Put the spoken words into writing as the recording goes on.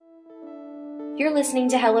You're listening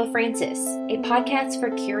to Hello Francis, a podcast for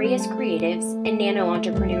curious creatives and nano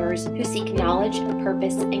entrepreneurs who seek knowledge,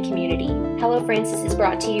 purpose, and community. Hello Francis is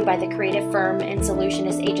brought to you by the creative firm and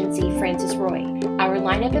solutionist agency Francis Roy. Our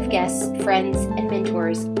lineup of guests, friends, and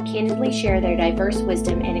mentors candidly share their diverse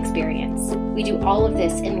wisdom and experience. We do all of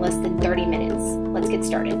this in less than 30 minutes. Let's get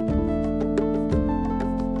started.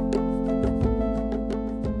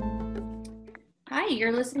 Hi,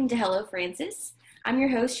 you're listening to Hello Francis. I'm your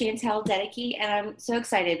host, Chantel Dedeke, and I'm so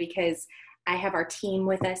excited because I have our team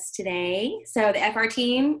with us today. So the FRA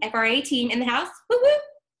team in the house.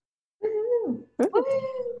 Woo-woo!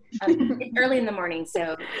 Woo-woo! It's early in the morning,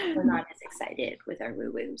 so we're not as excited with our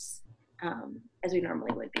woo-woos as we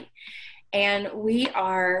normally would be. And we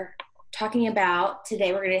are talking about,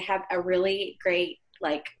 today we're going to have a really great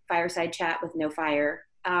fireside chat with no fire.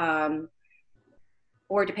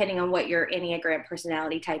 Or depending on what your Enneagram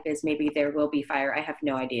personality type is, maybe there will be fire. I have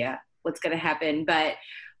no idea what's going to happen, but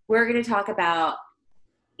we're going to talk about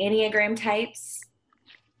Enneagram types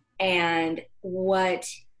and what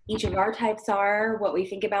each of our types are, what we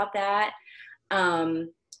think about that.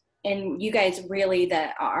 And you guys really,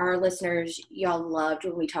 our listeners, y'all loved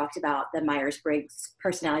when we talked about the Myers-Briggs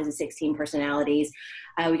personalities and 16 personalities.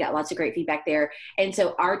 We got lots of great feedback there. And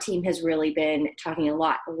so our team has really been talking a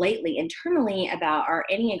lot lately internally about our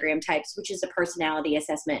Enneagram types, which is a personality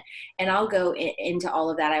assessment. And I'll go into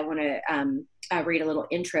all of that. I want to read a little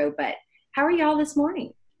intro, but how are y'all this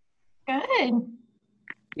morning? Good.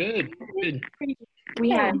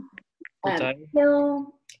 We have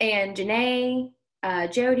Phil and Janae,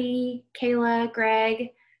 Jody, Kayla,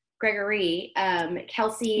 Gregory,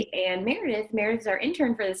 Kelsey, and Meredith. Meredith's our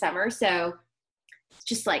intern for the summer, so it's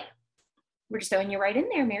just we're just throwing you right in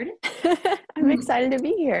there, Meredith. I'm excited to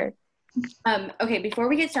be here. Okay, before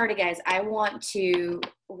we get started, guys, I want to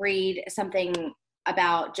read something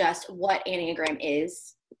about just what Enneagram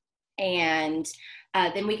is, and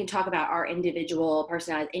then we can talk about our individual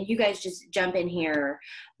personalities, and you guys just jump in here,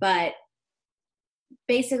 but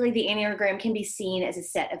basically, the Enneagram can be seen as a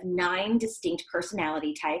set of 9 distinct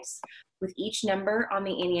personality types, with each number on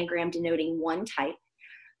the Enneagram denoting one type.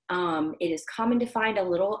 It is common to find a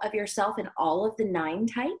little of yourself in all of the 9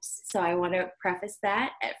 types, so I want to preface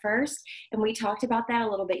that at first. And we talked about that a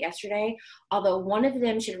little bit yesterday, although one of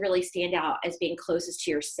them should really stand out as being closest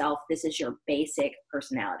to yourself. This is your basic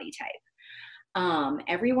personality type.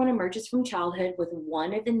 Everyone emerges from childhood with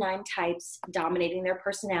one of the 9 types dominating their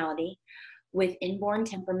personality, with inborn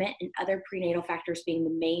temperament and other prenatal factors being the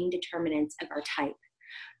main determinants of our type.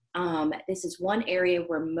 This is one area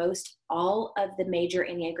where most all of the major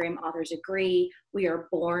Enneagram authors agree. We are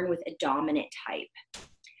born with a dominant type.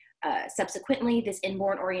 Subsequently, this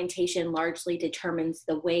inborn orientation largely determines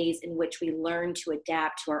the ways in which we learn to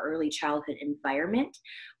adapt to our early childhood environment,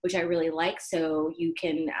 which I really like. So you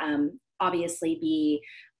can obviously be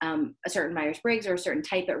a certain Myers-Briggs or a certain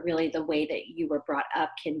type, but really the way that you were brought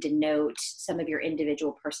up can denote some of your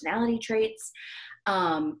individual personality traits.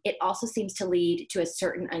 It also seems to lead to a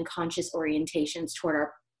certain unconscious orientations toward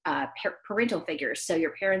our parental figures. So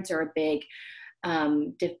your parents are a big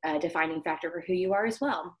defining factor for who you are as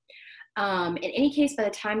well. In any case, by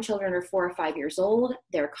the time children are 4 or 5 years old,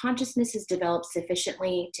 their consciousness has developed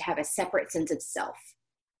sufficiently to have a separate sense of self.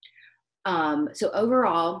 So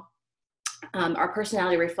overall, our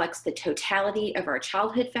personality reflects the totality of our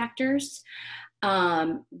childhood factors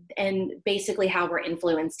and basically how we're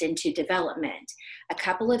influenced into development. A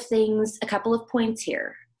couple of points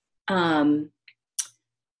here,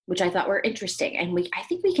 which I thought were interesting. And I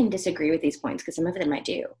think we can disagree with these points because some of them I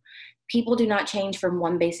do. People do not change from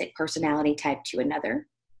one basic personality type to another.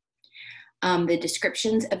 The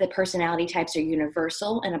descriptions of the personality types are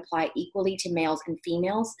universal and apply equally to males and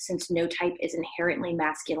females, since no type is inherently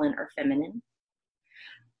masculine or feminine.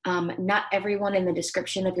 Not everyone in the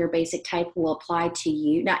description of your basic type will apply to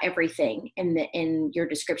you. Not everything in your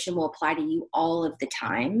description will apply to you all of the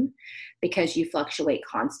time, because you fluctuate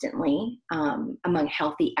constantly among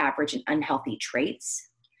healthy, average, and unhealthy traits.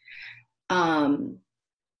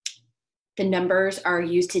 The numbers are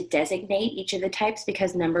used to designate each of the types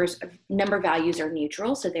because number values are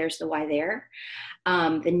neutral. So there's the why there.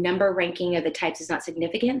 The number ranking of the types is not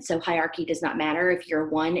significant. So hierarchy does not matter. If you're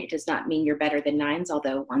 1, it does not mean you're better than 9s,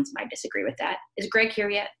 although 1s might disagree with that. Is Greg here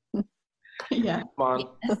yet? Yeah. Come on.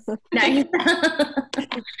 Nice.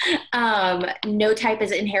 No type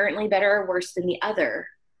is inherently better or worse than the other.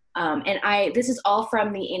 This is all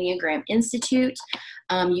from the Enneagram Institute.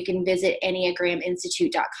 You can visit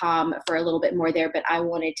enneagraminstitute.com for a little bit more there, but I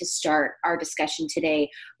wanted to start our discussion today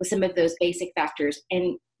with some of those basic factors.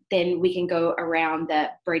 And then we can go around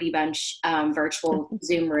the Brady Bunch virtual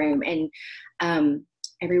Zoom room, and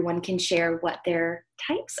everyone can share what their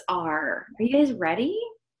types are. Are you guys ready?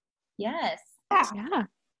 Yes. Yeah.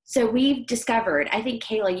 So we've discovered, I think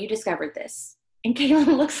Kayla, you discovered this. And Kayla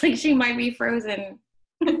looks like she might be frozen.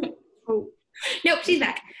 Nope, she's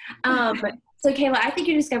back. So Kayla, I think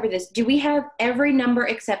you discovered this. Do we have every number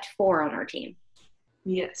except 4 on our team?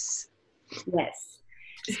 Yes. Yes.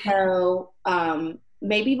 So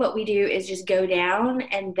maybe what we do is just go down,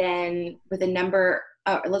 and then with a number,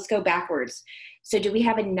 let's go backwards. So do we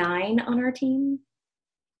have a 9 on our team?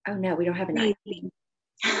 Oh no, we don't have a 9.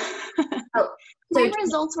 Oh, so My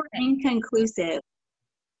results were inconclusive,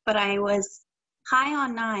 but I was high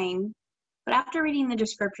on 9. But after reading the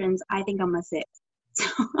descriptions, I think I'm a 6. So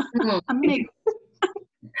I'm gonna.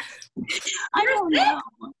 I don't know.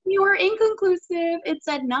 You were inconclusive. It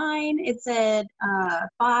said 9. It said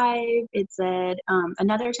 5. It said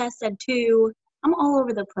another test said 2. I'm all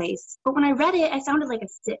over the place. But when I read it, I sounded like a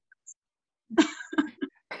 6.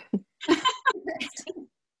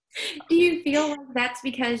 do you feel like that's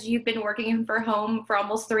because you've been working from home for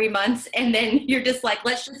almost 3 months, and then you're just like,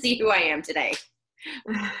 let's just see who I am today?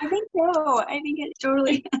 I think so. I think it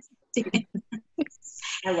totally has to do.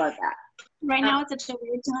 I love that. Right now, it's such a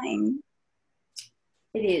weird time.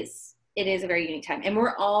 It is. It is a very unique time. And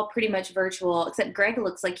we're all pretty much virtual, except Greg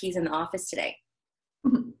looks like he's in the office today.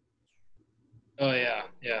 Oh, yeah.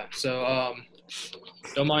 Yeah. So,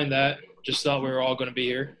 don't mind that. Just thought we were all going to be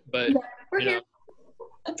here. But, We're you know,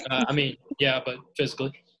 I mean, yeah, but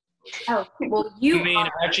physically. Oh, well, you I mean,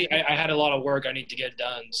 are. actually, I had a lot of work I need to get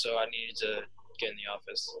done, so I needed to get in the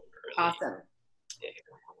office early. Awesome. Yeah.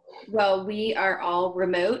 Well, we are all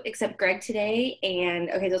remote except Greg today.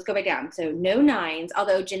 And okay, let's go back down. So no 9s,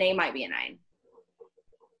 although Janae might be a 9.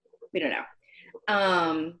 We don't know.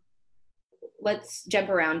 Let's jump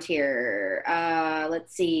around here.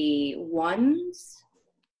 Let's see. 1s.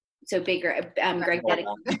 So bigger. Greg,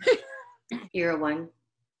 you're a 1.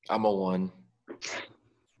 I'm a 1.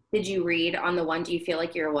 Did you read on the 1? Do you feel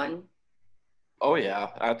like you're a 1? Oh, yeah.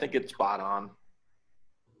 I think it's spot on.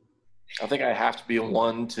 I think I have to be a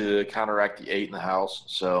 1 to counteract the 8 in the house.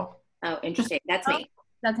 So. Oh, interesting. That's me.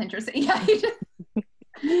 That's interesting. Yeah.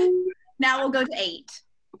 Now we'll go to 8.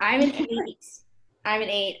 I'm an 8. I'm an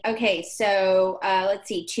 8. Okay, so let's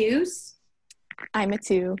see. 2s. I'm a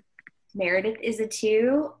 2. Meredith is a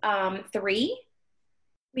 2. 3.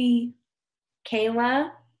 Me.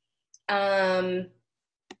 Kayla.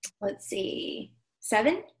 Let's see.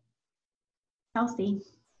 7. Kelsey.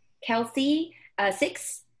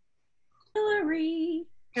 6. Hillary.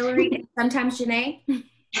 Hillary. Sometimes Janae.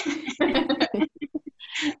 And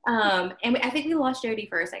I think we lost Jody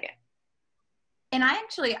for a second. And I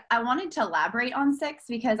wanted to elaborate on 6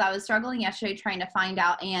 because I was struggling yesterday trying to find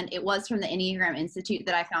out, and it was from the Enneagram Institute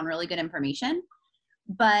that I found really good information.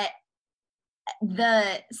 But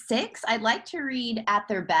the 6, I'd like to read at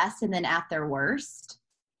their best and then at their worst,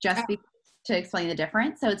 just to explain the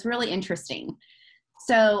difference. So it's really interesting.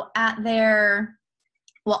 So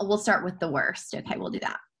we'll start with the worst. Okay, we'll do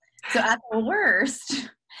that. So at the worst,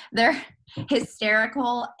 they're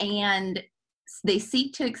hysterical and they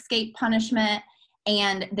seek to escape punishment,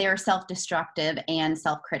 and they're self-destructive and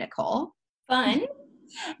self-critical. Fun.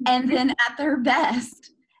 And then at their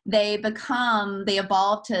best, they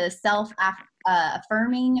evolve to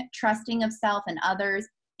self-affirming, trusting of self and others,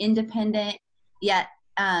 independent, yet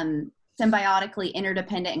symbiotically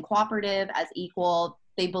interdependent and cooperative as equal.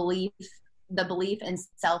 The belief in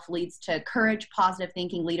self leads to courage, positive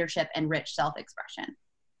thinking, leadership, and rich self-expression.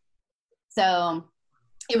 So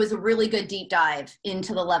it was a really good deep dive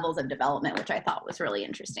into the levels of development, which I thought was really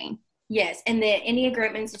interesting. Yes, and the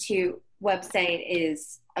Enneagram Institute website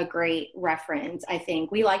is a great reference. I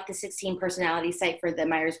think we like the 16 personality site for the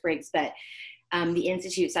Myers-Briggs, but the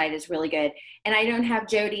Institute site is really good. And I don't have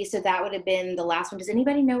Jody, so that would have been the last one. Does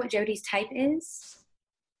anybody know what Jody's type is?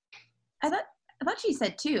 I thought she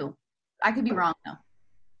said 2. I could be wrong though.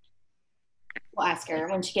 We'll ask her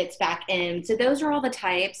when she gets back in. So those are all the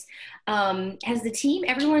types. Has the team,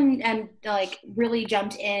 everyone really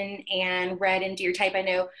jumped in and read into your type? I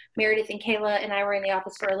know Meredith and Kayla and I were in the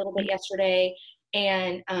office for a little bit yesterday,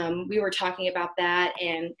 and we were talking about that.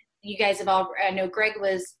 And you guys have all, I know Greg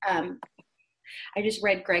was, I just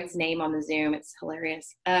read Greg's name on the Zoom. It's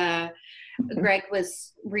hilarious. Greg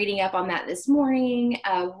was reading up on that this morning.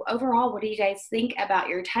 Overall, what do you guys think about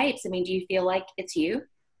your types? I mean, do you feel like it's you?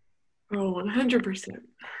 Oh, 100%. I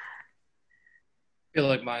feel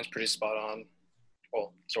like mine's pretty spot on.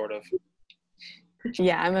 Well, sort of.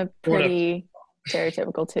 Yeah, I'm a pretty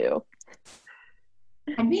stereotypical 2.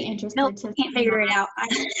 I'd be interested Nope, to can't figure it out.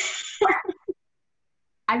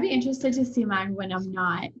 I'd be interested to see mine when I'm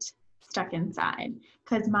not stuck inside,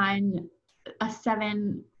 because mine, a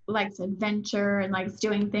 7 likes adventure and likes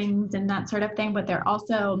doing things and that sort of thing, but they're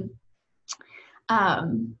also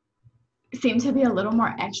seem to be a little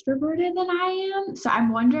more extroverted than I am. So I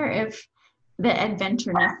wonder if the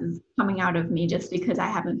adventureness is coming out of me just because I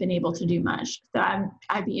haven't been able to do much. So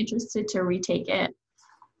I'd be interested to retake it,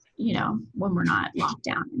 when we're not locked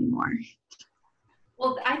down anymore.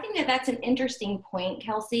 Well, I think that that's an interesting point,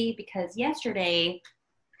 Kelsey, because yesterday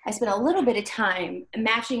I spent a little bit of time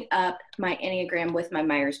matching up my Enneagram with my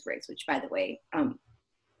Myers-Briggs, which, by the way,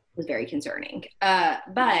 was very concerning.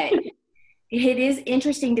 But it is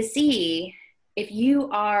interesting to see if you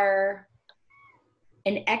are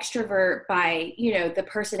an extrovert by, the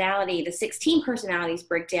personality, the 16 personalities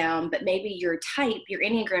breakdown, but maybe your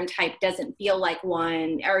Enneagram type doesn't feel like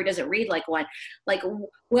one or doesn't read like one. Like,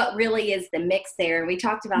 what really is the mix there? We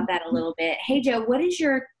talked about that a little bit. Hey, Joe, what is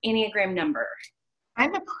your Enneagram number?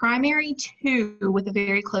 I'm a primary 2 with a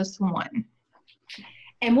very close 1.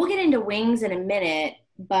 And we'll get into wings in a minute,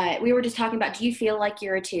 but we were just talking about, do you feel like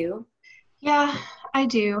you're a 2? Yeah, I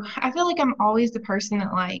do. I feel like I'm always the person that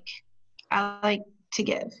I like to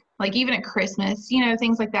give. Like even at Christmas,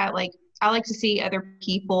 things like that. Like I like to see other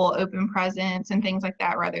people open presents and things like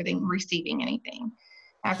that rather than receiving anything.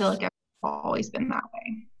 I feel like I've always been that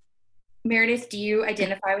way. Meredith, do you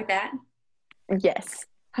identify with that? Yes,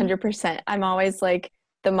 100%. I'm always like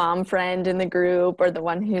the mom friend in the group or the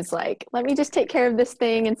one who's like, let me just take care of this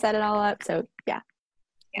thing and set it all up. So yeah.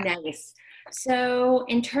 Nice. So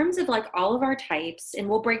in terms of like all of our types, and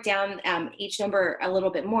we'll break down each number a little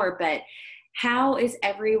bit more, but how is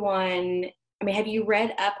everyone, have you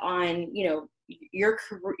read up on, your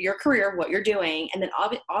career, what you're doing, and then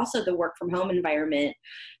also the work from home environment?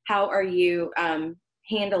 How are you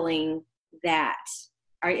handling that?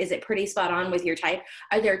 Is it pretty spot on with your type?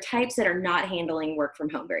 Are there types that are not handling work from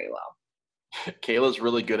home very well? Kayla's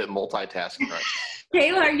really good at multitasking, right?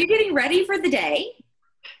 Kayla, are you getting ready for the day?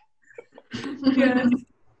 Yes.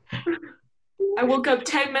 I woke up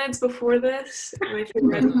 10 minutes before this, and I feel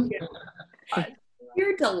ready to go.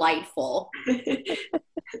 You're delightful.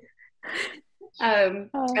 I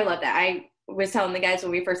love that. I was telling the guys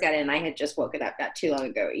when we first got in, I had just woken up not too long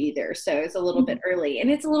ago either, so it's a little bit early, and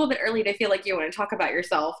it's a little bit early to feel like you want to talk about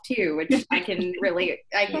yourself too, which I can totally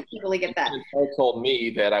get that. They told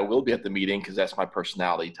me that I will be at the meeting because that's my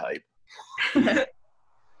personality type.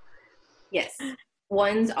 Yes,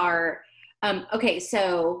 ones are. Okay,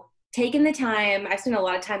 so taking the time, I spent a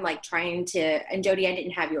lot of time like trying to, and Jody, I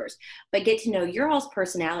didn't have yours, but get to know your all's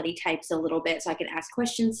personality types a little bit so I could ask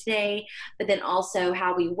questions today, but then also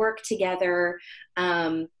how we work together.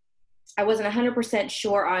 I wasn't 100%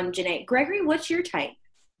 sure on Janae. Gregory, what's your type?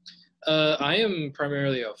 I am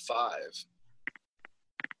primarily a 5,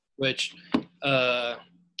 which I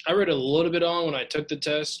read a little bit on when I took the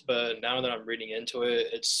test, but now that I'm reading into it,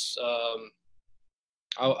 it's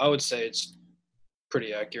I would say it's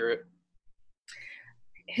pretty accurate.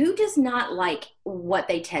 Who does not like what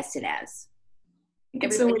they tested as?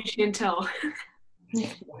 It's so much you can tell.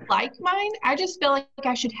 Like mine, I just feel like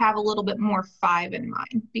I should have a little bit more 5 in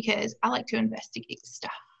mine because I like to investigate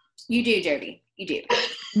stuff. You do, Jody. You do.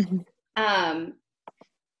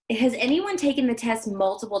 Has anyone taken the test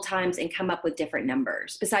multiple times and come up with different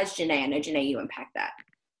numbers? Besides Janae, I know Janae, you unpacked that.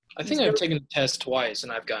 I think I've taken the test twice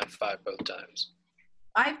and I've gotten 5 both times.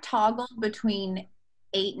 I've toggled between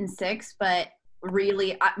 8 and 6, but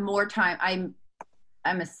really more time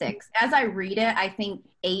I'm a 6. As I read it, I think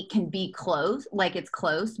 8 can be close, like it's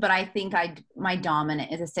close, but I think my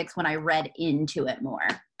dominant is a 6 when I read into it more,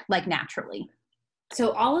 like naturally.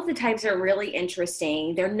 So all of the types are really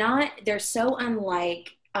interesting. They're so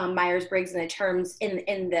unlike Myers-Briggs in the terms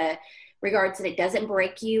in the regards that it doesn't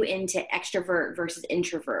break you into extrovert versus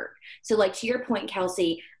introvert. So like to your point,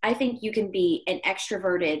 Kelsey, I think you can be an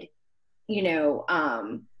extroverted,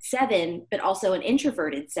 7, but also an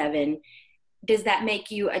introverted 7. Does that make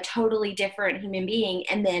you a totally different human being?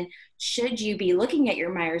 And then should you be looking at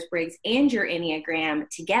your Myers-Briggs and your Enneagram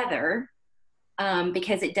together?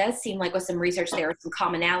 Because it does seem like with some research, there are some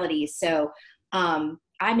commonalities. So I'm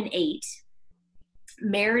an 8.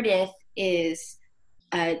 Meredith is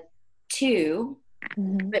a 2,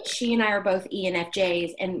 but she and I are both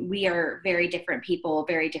ENFJs, and we are very different people,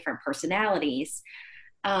 very different personalities.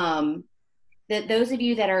 Those of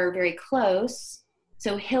you that are very close,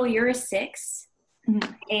 so Hill, you're a 6,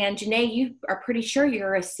 and Janae, you are pretty sure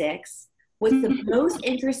you're a 6. What's the most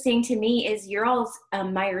interesting to me is your all's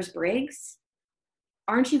Myers-Briggs.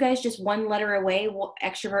 Aren't you guys just one letter away,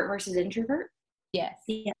 extrovert versus introvert? Yes.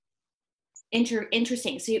 Yeah.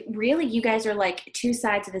 Interesting. So really, you guys are like two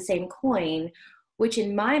sides of the same coin, which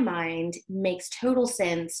in my mind makes total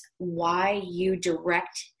sense why you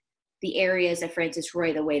direct the areas of Francis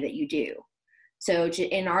Roy the way that you do. So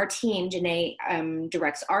in our team, Janae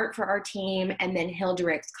directs art for our team, and then Hill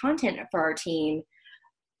directs content for our team.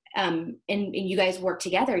 And you guys work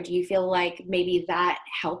together. Do you feel like maybe that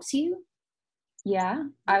helps you? Yeah,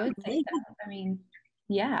 I would say that. I mean,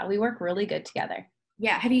 yeah, we work really good together.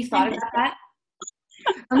 Yeah. Have you thought about that?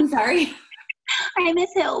 I'm sorry. I miss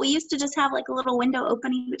Hill. We used to just have like a little window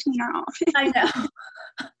opening between our offices. I know.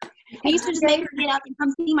 I used to just make her get out and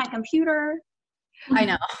come see my computer. I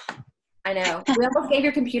know. I know. We almost gave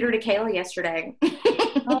your computer to Kayla yesterday.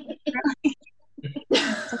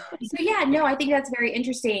 So yeah, no, I think that's very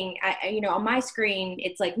interesting. On my screen,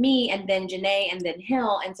 it's like me and then Janae and then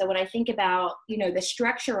Hill. And so when I think about, the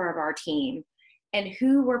structure of our team and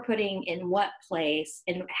who we're putting in what place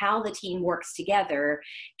and how the team works together,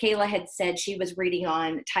 Kayla had said she was reading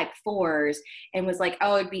on type 4s and was like,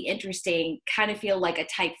 oh, it'd be interesting, kind of feel like a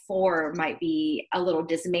type 4 might be a little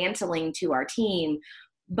dismantling to our team.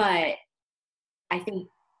 But I think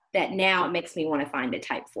that now it makes me want to find a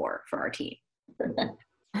type 4 for our team.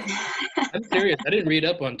 I'm curious. I didn't read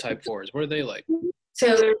up on type 4s. What are they like?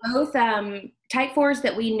 So both type 4s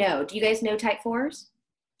that we know. Do you guys know type 4s?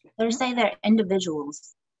 They say they're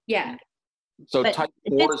individuals. Yeah. So But type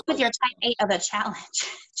it 4 fits is with your type 8 of a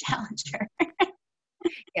challenger.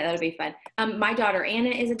 Yeah, that'll be fun. My daughter Anna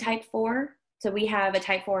is a type 4. So we have a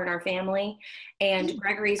type 4 in our family. And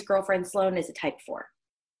Gregory's girlfriend Sloan is a type 4.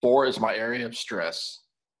 4 is my area of stress.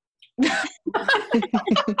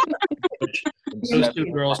 Those two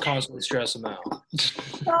girls constantly stress them out.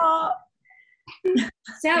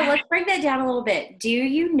 So let's break that down a little bit. Do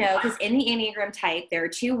you know, because in the Enneagram type, there are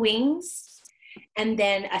 2 wings and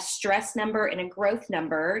then a stress number and a growth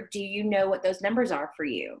number. Do you know what those numbers are for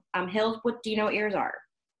you? Hill, what do you know what yours are?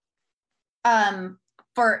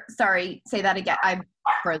 Sorry, say that again. I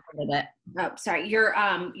froze a bit. Oh, sorry.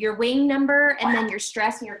 Your wing number and then your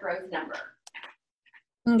stress and your growth number.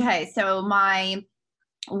 Okay, so my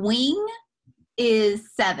wing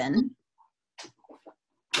is 7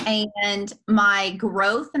 and my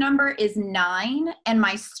growth number is 9 and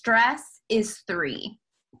my stress is 3.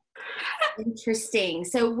 Interesting.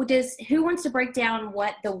 So who wants to break down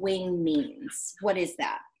what the wing means? What is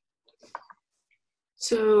that?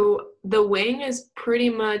 So the wing is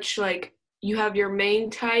pretty much like you have your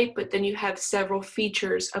main type, but then you have several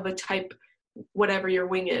features of a type, whatever your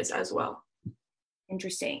wing is as well.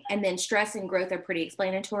 Interesting. And then stress and growth are pretty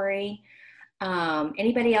explanatory.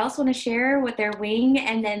 Anybody else want to share what their wing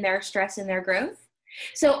and then their stress and their growth?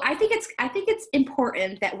 So I think it's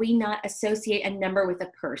important that we not associate a number with a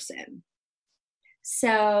person.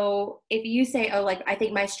 So if you say, oh, like I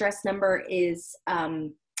think my stress number is a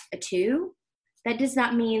 2, that does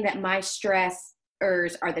not mean that my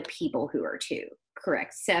stressors are the people who are 2.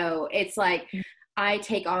 Correct. So it's like I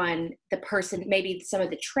take on the person, maybe some of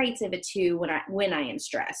the traits of a 2 when I am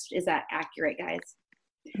stressed. Is that accurate, guys?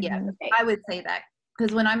 Yeah, Okay. I would say that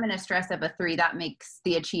because when I'm in a stress of a 3, that makes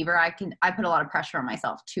the achiever. I put a lot of pressure on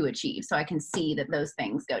myself to achieve, so I can see that those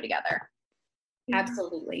things go together.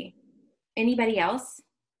 Absolutely. Anybody else?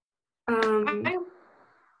 I,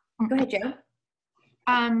 Go ahead, Joe.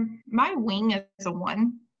 my wing is a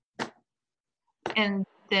 1, and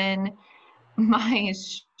then my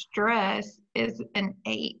stress is an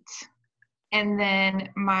 8, and then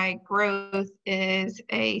my growth is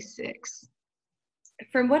a 6.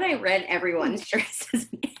 From what I read, everyone's stress is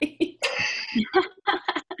an 8.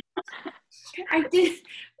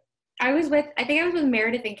 I was with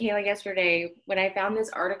Meredith and Kayla yesterday when I found this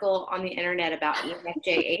article on the internet about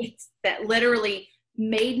ENFJ8s that literally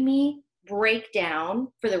made me break down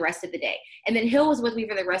for the rest of the day. And then Hill was with me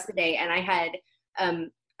for the rest of the day, and I had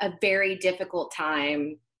a very difficult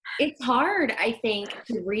time. It's hard, I think,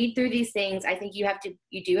 to read through these things. I think you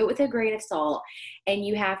do it with a grain of salt, and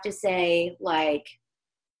you have to say, like,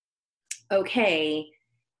 okay,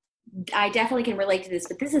 I definitely can relate to this,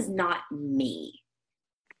 but this is not me.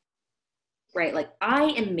 Right? Like, I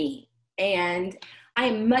am me, and I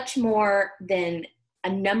am much more than a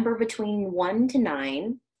number between 1 to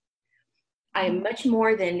 9. I am much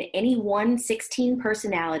more than any 1/16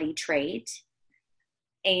 personality trait,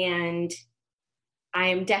 and I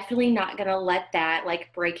am definitely not going to let that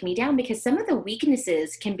like break me down, because some of the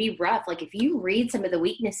weaknesses can be rough. Like if you read some of the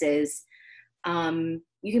weaknesses,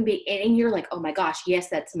 you can be, and you're like, oh my gosh, yes,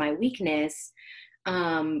 that's my weakness.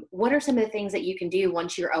 What are some of the things that you can do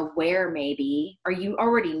once you're aware, maybe, or you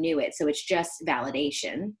already knew it, so it's just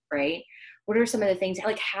validation, right? what are some of the things,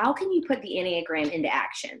 like how can you put the Enneagram into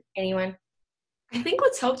action? Anyone? I think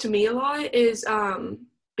what's helped me a lot is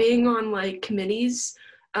being on like committees.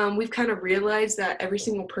 We've kind of realized that every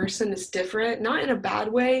single person is different, not in a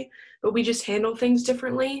bad way, but we just handle things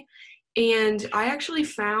differently. And I actually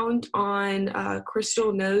found on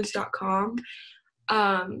crystalknows.com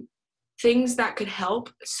things that could help.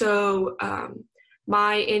 So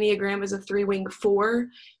my Enneagram is a 3-wing 4.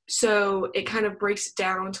 So it kind of breaks it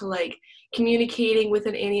down to like communicating with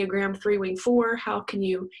an Enneagram 3-wing 4. How can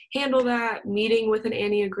you handle that? Meeting with an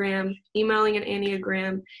Enneagram, emailing an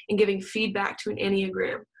Enneagram, and giving feedback to an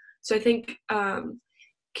Enneagram. So I think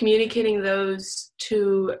communicating those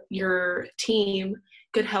to your team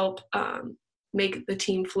could help make the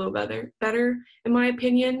team flow better, in my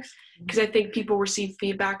opinion, because I think people receive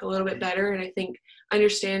feedback a little bit better, and I think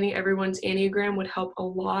understanding everyone's Enneagram would help a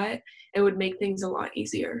lot and would make things a lot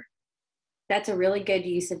easier. That's a really good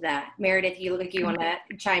use of that. Meredith, you look like you want to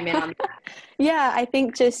chime in on that. Yeah, I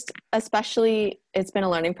think just especially it's been a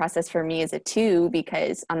learning process for me as a 2,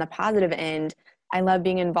 because on the positive end, I love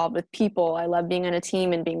being involved with people. I love being on a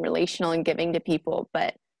team and being relational and giving to people.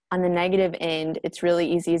 But on the negative end, it's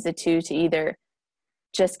really easy as a 2 to either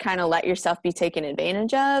just kind of let yourself be taken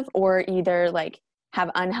advantage of, or either like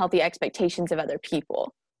have unhealthy expectations of other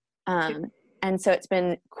people. And so it's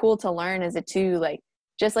been cool to learn as a 2, like,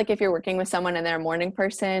 just like if you're working with someone and they're a morning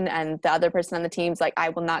person and the other person on the team's like, I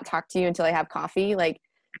will not talk to you until I have coffee. Like,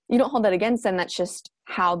 you don't hold that against them. That's just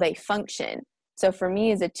how they function. So for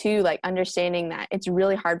me as a 2, like understanding that it's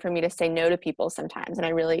really hard for me to say no to people sometimes. And I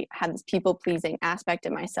really have this people pleasing aspect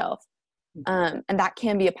of myself. And that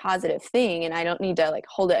can be a positive thing. And I don't need to like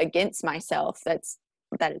hold it against myself. That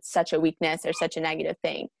it's such a weakness or such a negative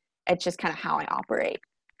thing. It's just kind of how I operate.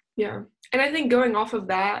 Yeah. And I think going off of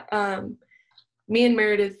that, me and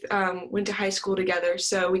Meredith went to high school together,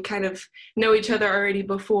 so we kind of know each other already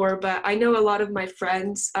before, but I know a lot of my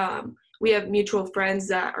friends, we have mutual friends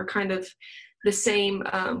that are kind of the same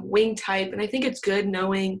wing type, and I think it's good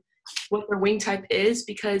knowing what their wing type is,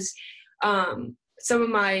 because some of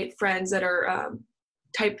my friends that are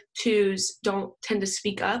type 2s don't tend to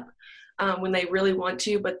speak up when they really want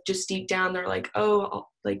to, but just deep down they're like, oh,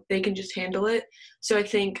 like they can just handle it. So I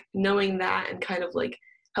think knowing that and kind of like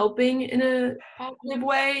helping in a positive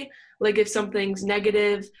way, like if something's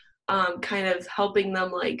negative, kind of helping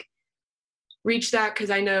them like reach that,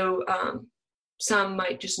 because I know some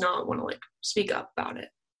might just not want to like speak up about it.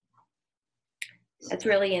 That's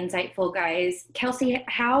really insightful, guys. Kelsey,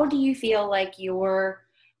 how do you feel like I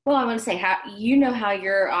want to say how you know how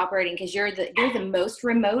you're operating, because you're the most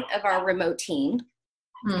remote of our remote team.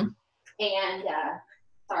 And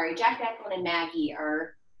sorry, Jack Declan and Maggie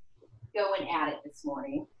are going at it this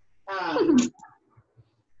morning.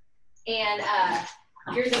 And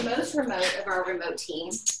you're the most remote of our remote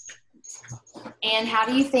team. And how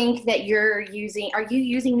do you think that are you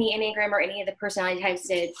using the Enneagram or any of the personality types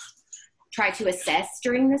to try to assess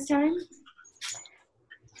during this time?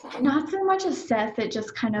 Not so much assess, it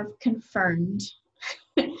just kind of confirmed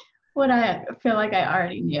what I feel like I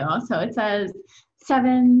already knew. So it says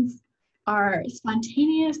 7s are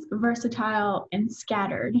spontaneous, versatile, and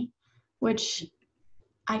scattered, which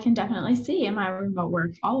I can definitely see in my remote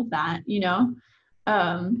work, all of that,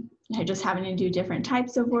 just having to do different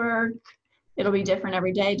types of work. It'll be different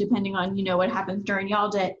every day depending on, what happens during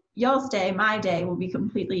y'all's day. My day will be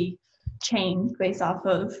completely changed based off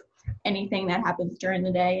of anything that happens during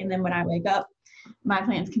the day. And then when I wake up, my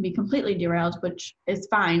plans can be completely derailed, which is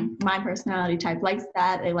fine. My personality type likes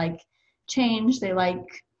that. They like change. They like,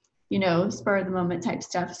 spur of the moment type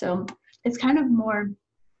stuff. So it's kind of more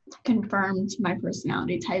confirmed my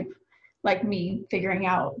personality type, like me figuring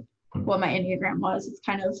out what my Enneagram was. It's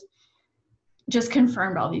kind of just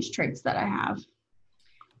confirmed all these traits that I have.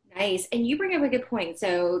 Nice. And you bring up a good point.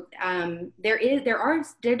 So there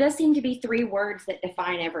does seem to be 3 words that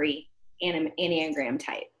define every Enneagram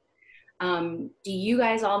type. Do you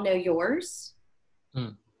guys all know yours?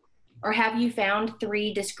 Or have you found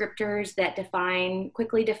 3 descriptors that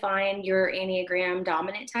quickly define your Enneagram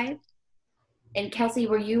dominant type? And Kelsey,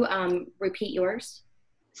 will you repeat yours?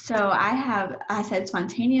 So I said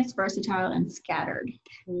spontaneous, versatile, and scattered.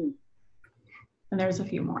 And there's a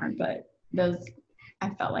few more, but those I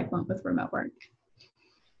felt like went with remote work.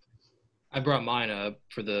 I brought mine up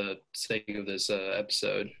for the sake of this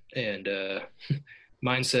episode, and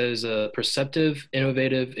mine says perceptive,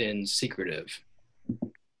 innovative, and secretive.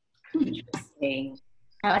 Interesting.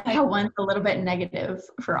 I like how one's a little bit negative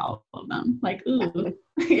for all of them. Like, ooh.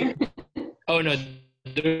 Oh, no,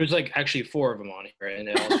 there's like actually 4 of them on here, and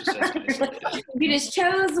it also says you just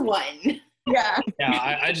chose one. Yeah.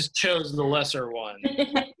 Yeah, I just chose the lesser one.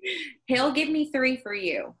 Hill, give me 3 for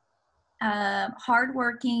you.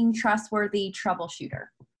 Hardworking, trustworthy, troubleshooter.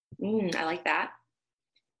 I like that.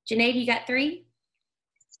 Janae, you got 3?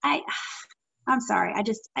 I'm sorry. I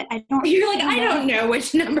don't. You're like, I don't know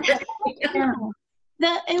which number.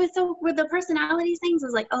 It was so with the personality things. I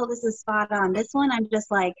was like, oh, this is spot on. This one, I'm just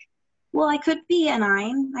like, well, I could be a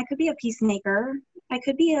 9. I could be a peacemaker. I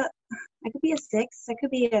could be a 6. I could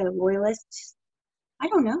be a loyalist. I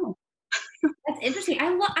don't know. That's interesting. I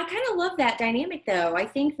kind of love that dynamic, though. I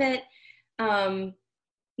think that,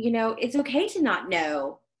 it's okay to not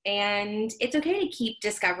know, and it's okay to keep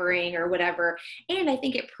discovering or whatever. And I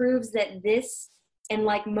think it proves that this, and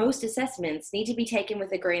like most assessments, need to be taken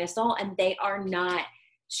with a grain of salt, and they are not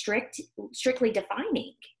strictly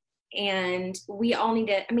defining. And we all need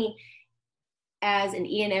to, as an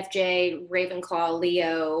ENFJ, Ravenclaw,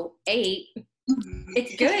 Leo, 8,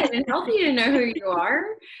 it's good and healthy to know who you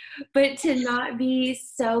are, but to not be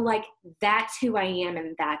so like, that's who I am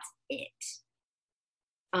and that's it.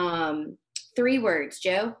 3 words.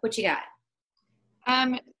 Joe, what you got?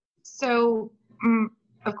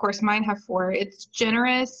 Of course, mine have 4. It's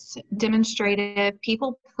generous, demonstrative,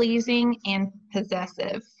 people-pleasing, and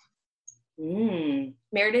possessive.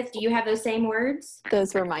 Meredith, do you have those same words?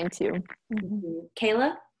 Those were mine too.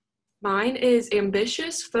 Kayla? Mine is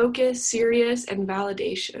ambitious, focused, serious, and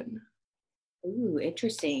validation. Ooh,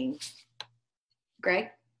 interesting. Greg?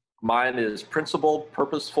 Mine is principled,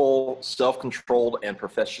 purposeful, self-controlled, and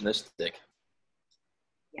perfectionistic.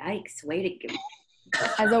 Yikes, way to go.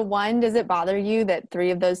 As a 1, does it bother you that 3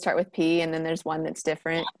 of those start with P and then there's one that's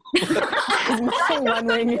different? My 1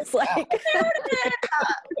 wing is like...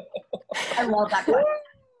 I love that question.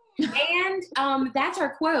 And that's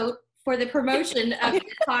our quote for the promotion of this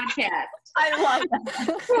podcast. I love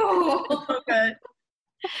that. Okay.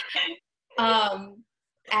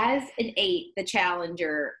 As an 8, the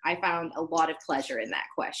challenger, I found a lot of pleasure in that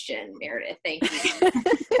question, Meredith. Thank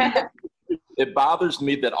you. It bothers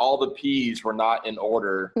me that all the P's were not in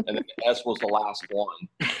order and then the S was the last one.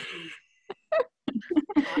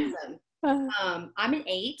 Awesome. I'm an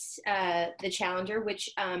 8, the challenger, which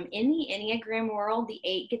in the Enneagram world, the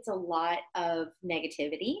 8 gets a lot of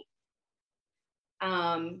negativity.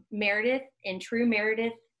 Meredith, in true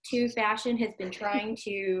Meredith 2 fashion, has been trying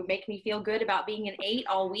to make me feel good about being an 8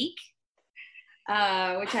 all week,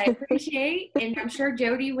 which I appreciate. And I'm sure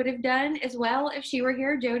Jody would have done as well if she were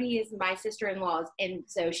here. Jody is my sister-in-law, and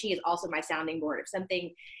so she is also my sounding board. If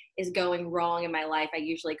something is going wrong in my life, I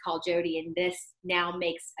usually call Jody, and this now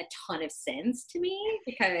makes a ton of sense to me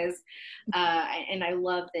because, and I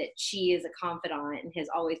love that she is a confidant and has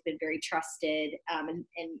always been very trusted,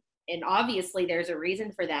 and obviously there's a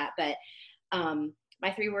reason for that, but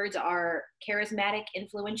my 3 words are charismatic,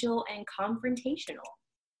 influential, and confrontational.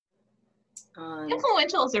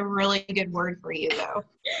 Influential is a really good word for you, though.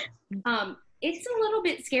 It's a little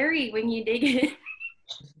bit scary when you dig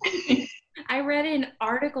in. I read an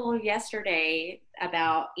article yesterday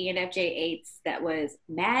about ENFJ 8s that was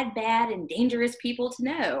mad, bad, and dangerous people to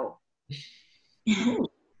know.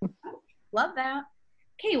 Love that.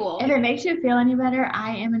 Okay, well. If it makes you feel any better,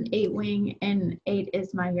 I am an 8 wing, and 8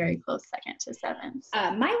 is my very close second to 7.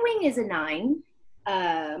 My wing is a 9.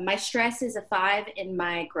 My stress is a 5, and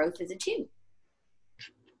my growth is a 2.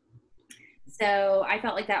 So I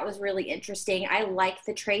felt like that was really interesting. I like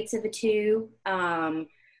the traits of a 2.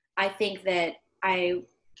 I think that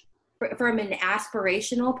from an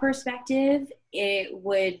aspirational perspective, it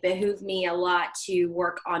would behoove me a lot to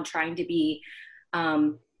work on trying to be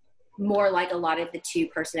more like a lot of the 2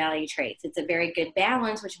 personality traits. It's a very good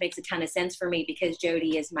balance, which makes a ton of sense for me because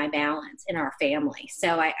Jody is my balance in our family.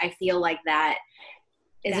 So I feel like that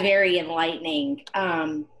is very enlightening.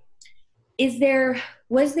 Was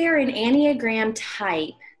there an Enneagram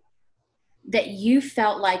type that you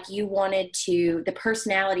felt like you wanted to, the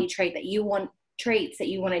personality traits that you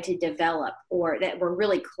wanted to develop, or that were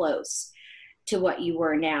really close to what you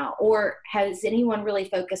were now? Or has anyone really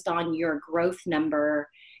focused on your growth number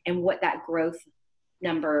and what that growth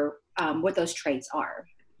number, what those traits are?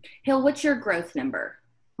 Hill, what's your growth number?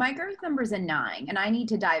 My growth number is a 9, and I need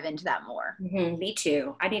to dive into that more. Mm-hmm, me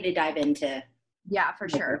too. I need to dive into for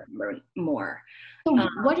sure more. So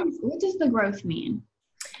what does the growth mean?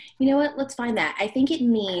 You know what? Let's find that. I think it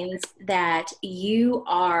means that you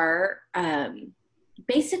are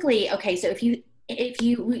basically, okay, so if you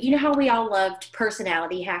know how we all loved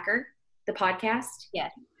Personality Hacker, the podcast?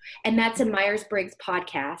 Yes. and that's a Myers-Briggs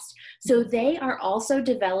podcast. So they are also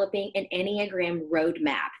developing an Enneagram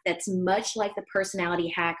roadmap that's much like the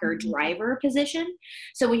personality hacker driver position.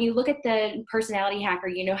 So when you look at the personality hacker,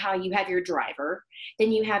 you know how you have your driver,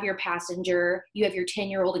 then you have your passenger, you have your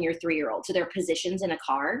 10-year-old and your 3-year-old. So they're positions in a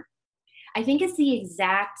car. I think it's the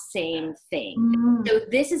exact same thing. So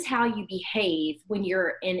this is how you behave when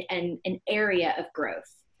you're in an area of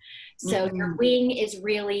growth. So your wing is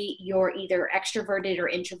really your either extroverted or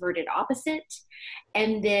introverted opposite.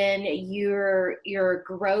 And then your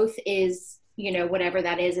growth is, you know, whatever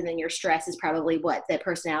that is. And then your stress is probably what the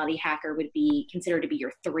personality hacker would be considered to be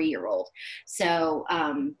your 3-year-old. So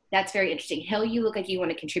that's very interesting. Hill, you look like you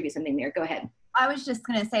want to contribute something there. Go ahead. I was just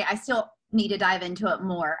going to say, I still need to dive into it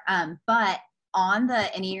more. But on the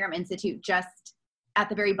Enneagram Institute, just at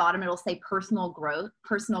the very bottom, it'll say personal growth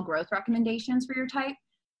recommendations for your type.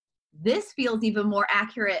 This feels even more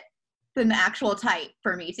accurate than the actual type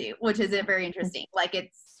for me too, which is very interesting. Like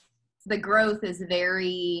the growth is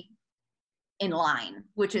very in line,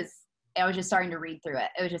 I was just starting to read through it.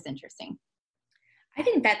 It was just interesting. I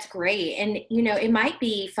think that's great. And, you know, it might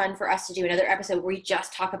be fun for us to do another episode where we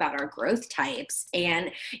just talk about our growth types and,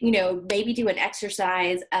 you know, maybe do an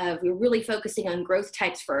exercise of we're really focusing on growth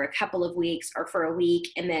types for a couple of weeks or for a week.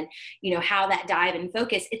 And then, you know, how that dive and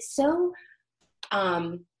focus, it's so,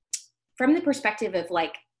 from the perspective of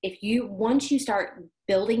like, once you start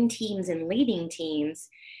building teams and leading teams,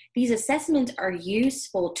 these assessments are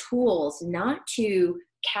useful tools not to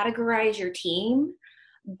categorize your team,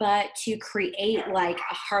 but to create like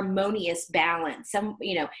a harmonious balance, an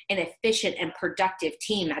efficient and productive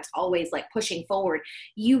team that's always like pushing forward.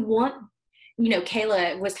 You want, you know,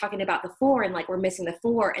 Kayla was talking about the 4 and like we're missing the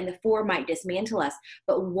 4 and the 4 might dismantle us.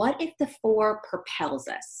 But what if the 4 propels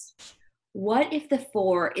us? What if the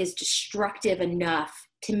 4 is destructive enough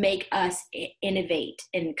to make us innovate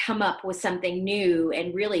and come up with something new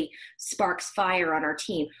and really sparks fire on our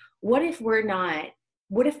team? What if we're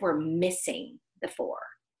missing the 4?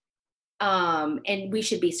 And we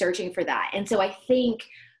should be searching for that. And so I think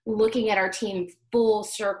looking at our team full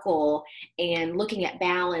circle and looking at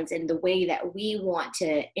balance and the way that we want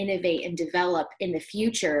to innovate and develop in the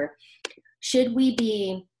future, should we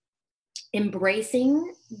be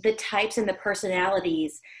embracing the types and the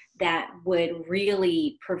personalities that would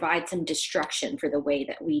really provide some destruction for the way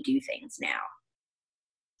that we do things now?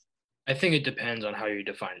 I think it depends on how you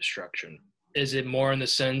define destruction. Is it more in the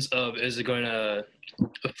sense of, is it going to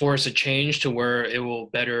force a change to where it will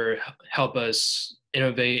better help us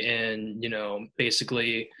innovate and, you know,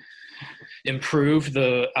 basically improve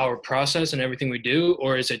our process and everything we do?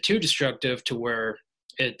 Or is it too destructive to where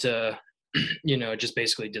it, you know, just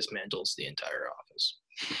basically dismantles the entire office?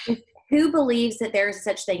 Who believes that there is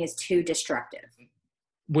such thing as too destructive?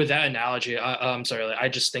 With that analogy, I'm sorry, I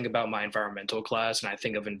just think about my environmental class and I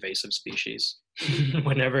think of invasive species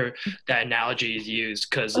whenever that analogy is used,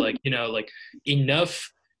 because like, you know, like enough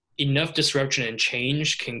disruption and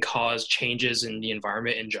change can cause changes in the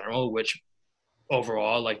environment in general, which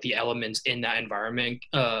overall, like the elements in that environment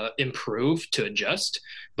improve to adjust.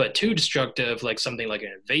 But too destructive, like something like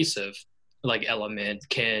an invasive like element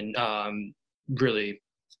can really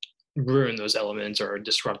ruin those elements or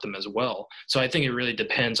disrupt them as well. So I think it really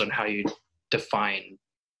depends on how you define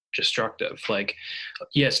destructive. Like,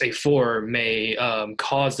 yes, a 4 may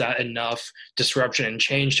cause that enough disruption and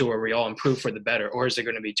change to where we all improve for the better, or is it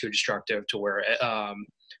going to be too destructive to where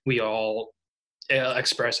we all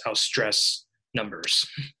express our stress numbers?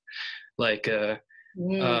 Like,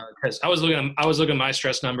 because I was looking at my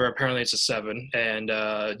stress number. Apparently, it's a 7, and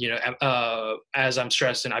you know, as I'm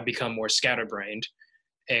stressed, and I become more scatterbrained,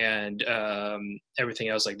 and everything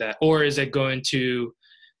else like that. Or is it going to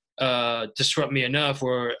disrupt me enough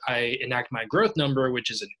where I enact my growth number, which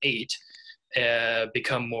is an 8,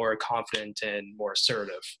 become more confident and more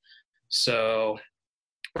assertive? So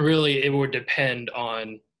really, it would depend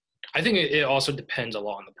on. I think it also depends a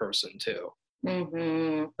lot on the person too.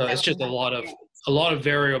 Mm-hmm. So it's just a lot of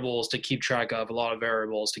variables to keep track of, a lot of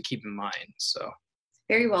variables to keep in mind. So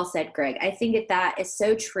very well said, Greg. I think that is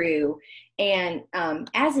so true. And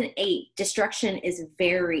as an 8, destruction is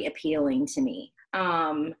very appealing to me.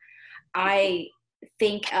 I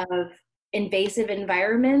think of invasive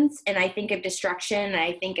environments and I think of destruction and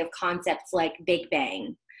I think of concepts like Big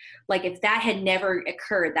Bang. Like if that had never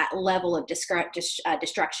occurred, that level of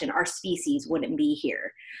destruction, our species wouldn't be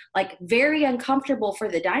here. Like very uncomfortable for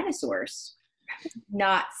the dinosaurs,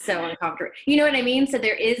 not so uncomfortable. You know what I mean? So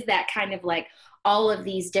there is that kind of like all of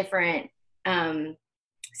these different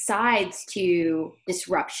sides to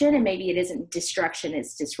disruption, and maybe it isn't destruction,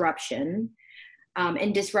 it's disruption.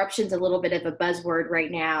 And disruption's a little bit of a buzzword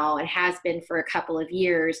right now and has been for a couple of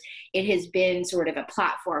years. It has been sort of a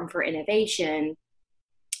platform for innovation.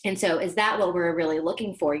 And so is that what we're really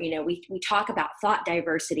looking for? You know, we talk about thought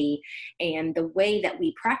diversity and the way that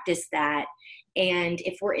we practice that. And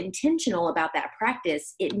if we're intentional about that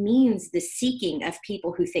practice, it means the seeking of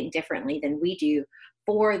people who think differently than we do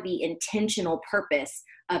for the intentional purpose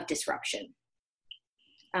of disruption.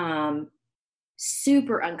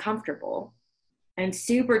 Super uncomfortable and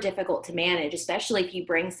super difficult to manage, especially if you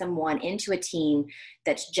bring someone into a team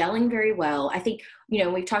that's gelling very well. I think, you know,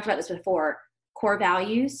 we've talked about this before, core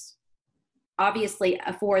values, obviously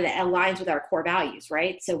a 4 that aligns with our core values,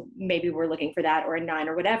 right? So maybe we're looking for that, or a 9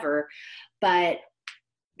 or whatever, but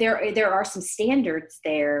there are some standards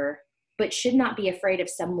there, but should not be afraid of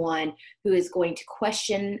someone who is going to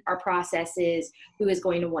question our processes, who is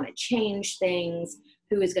going to want to change things,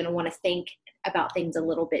 who is going to want to think about things a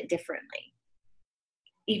little bit differently.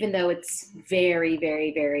 Even though it's very,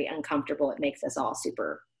 very, very uncomfortable, it makes us all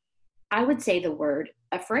super, I would say the word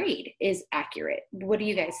afraid is accurate. What do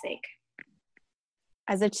you guys think?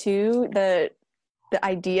 As a 2, the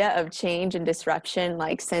idea of change and disruption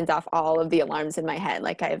like sends off all of the alarms in my head.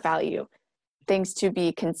 Like, I value things to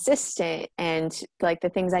be consistent and like the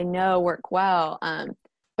things I know work well.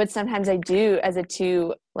 But sometimes I do, as a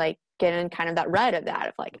 2, like get in kind of that rut of that,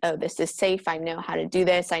 of like, oh, this is safe. I know how to do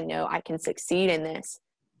this. I know I can succeed in this.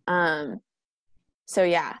 So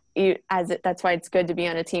yeah, that's why it's good to be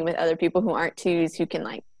on a team with other people who aren't 2s, who can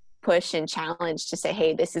like push and challenge to say,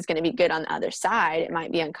 hey, this is going to be good on the other side. It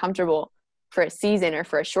might be uncomfortable for a season or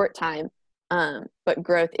for a short time, but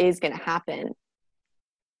growth is going to happen.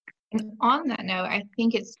 And on that note, I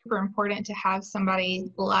think it's super important to have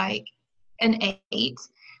somebody like an 8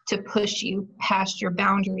 to push you past your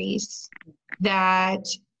boundaries that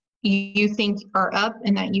you think are up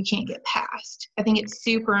and that you can't get past. I think it's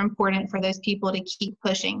super important for those people to keep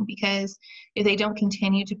pushing, because if they don't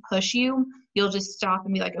continue to push you, you'll just stop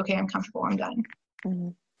and be like, okay, I'm comfortable, I'm done.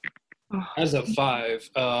 Mm-hmm. As a 5,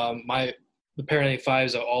 apparently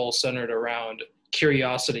 5s are all centered around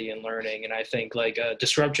curiosity and learning. And I think like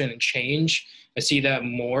disruption and change, I see that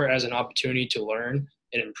more as an opportunity to learn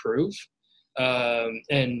and improve.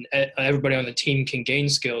 And everybody on the team can gain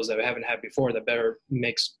skills that we haven't had before that better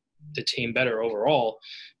makes the team better overall,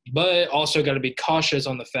 but also got to be cautious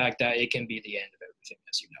on the fact that it can be the end of everything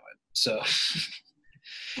as you know it. So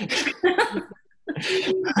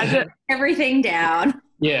Everything down.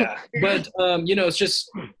 Yeah, but you know, it's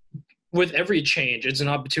just with every change, it's an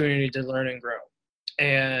opportunity to learn and grow.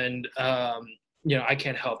 And you know, I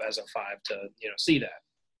can't help as a 5 to, you know, see that.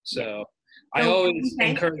 So I always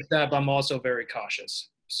encourage that, but I'm also very cautious.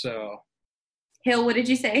 So Hill, what did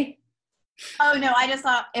you say? Oh, no, I just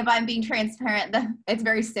thought, if I'm being transparent, it's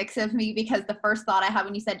very 6 of me, because the first thought I had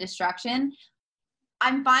when you said destruction,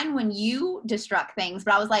 I'm fine when you destruct things,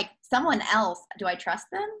 but I was like, someone else, do I trust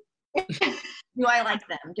them? Do I like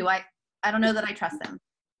them? I don't know that I trust them.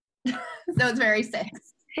 So it's very 6.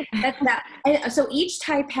 That's that. So each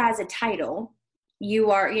type has a title. You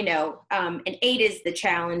are, you know, an 8 is the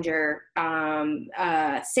challenger.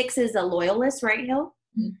 6 is a loyalist, right, Hill?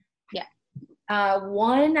 Yeah.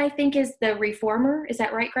 1, I think, is the reformer. Is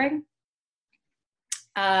that right, Greg?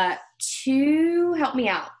 2, help me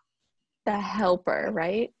out. The helper,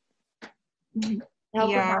 right?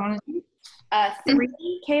 Helper. Yeah.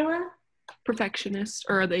 3, Kayla? Perfectionist,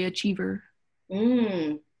 or the achiever. 4?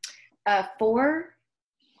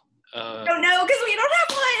 Don't know, because we don't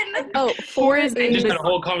have one. Oh, 4 is we just had a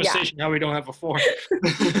whole conversation how we don't have a 4.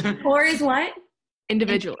 4 is what?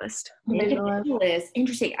 Individualist. Individualist.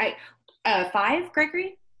 Interesting. 5,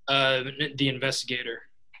 Gregory? The investigator.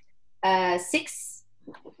 6?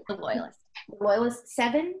 The loyalist. Loyalist.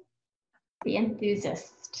 7? The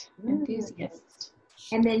enthusiast. Enthusiast.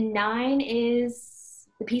 And then 9 is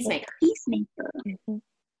the peacemaker. Peacemaker. Mm-hmm.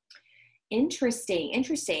 Interesting.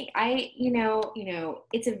 You know,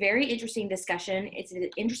 it's a very interesting discussion. It's an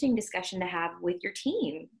interesting discussion to have with your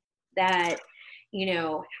team that, you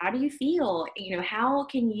know, how do you feel? You know, how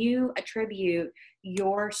can you attribute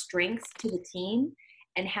your strengths to the team,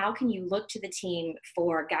 and how can you look to the team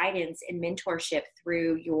for guidance and mentorship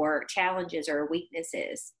through your challenges or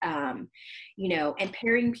weaknesses? You know, and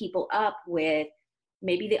pairing people up with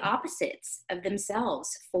maybe the opposites of themselves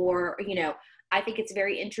for, you know, I think it's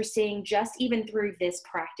very interesting, just even through this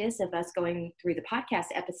practice of us going through the podcast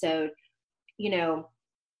episode, you know,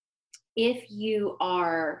 if you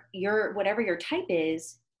are whatever your type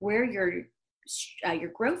is, where your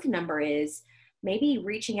growth number is, maybe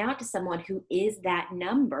reaching out to someone who is that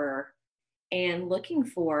number and looking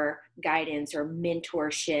for guidance or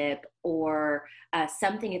mentorship or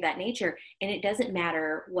something of that nature. And it doesn't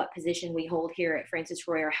matter what position we hold here at Francis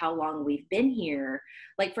Roy or how long we've been here.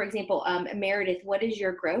 Like, for example, Meredith, what is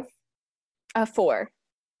your growth? 4.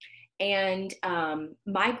 And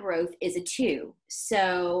my growth is a 2.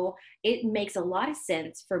 So it makes a lot of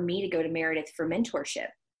sense for me to go to Meredith for mentorship,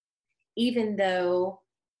 even though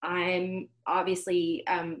I'm obviously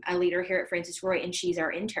a leader here at Francis Roy and she's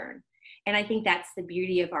our intern. And I think that's the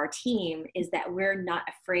beauty of our team, is that we're not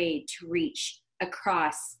afraid to reach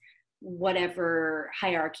across whatever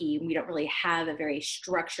hierarchy. We don't really have a very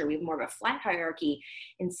structure. We have more of a flat hierarchy,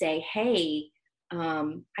 and say, hey,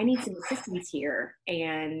 I need some assistance here,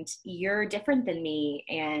 and you're different than me,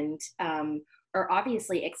 and are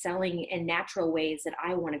obviously excelling in natural ways that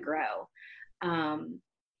I want to grow.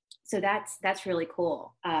 So that's really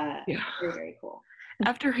cool. Very, very cool.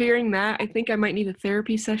 After hearing that, I think I might need a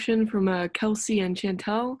therapy session from Kelsey and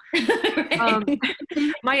Chantel.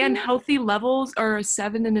 My unhealthy levels are a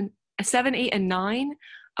 7, 8, and 9.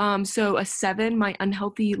 So a 7, my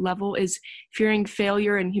unhealthy level is fearing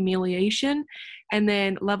failure and humiliation. And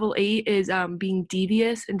then level 8 is being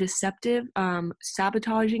devious and deceptive,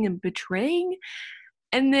 sabotaging and betraying.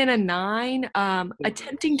 And then a 9,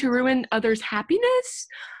 attempting to ruin others' happiness,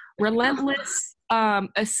 relentless,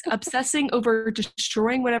 obsessing over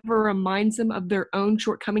destroying whatever reminds them of their own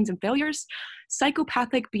shortcomings and failures,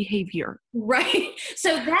 psychopathic behavior. Right.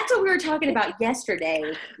 So that's what we were talking about yesterday,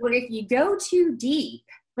 where if you go too deep,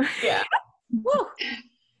 whew,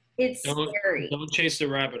 it's scary. Don't chase the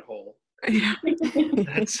rabbit hole. Yeah.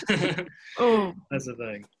 That's that's the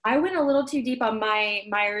thing. I went a little too deep on my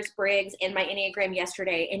Myers-Briggs and my Enneagram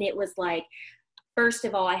yesterday, and it was like, first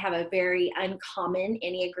of all, I have a very uncommon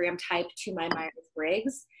Enneagram type to my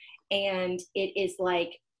Myers-Briggs, and it is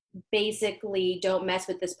like, basically, don't mess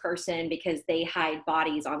with this person because they hide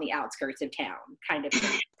bodies on the outskirts of town, kind of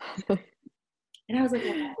thing. And I was like,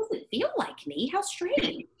 well, that doesn't feel like me. How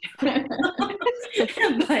strange.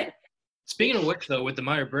 But speaking of which, though, with the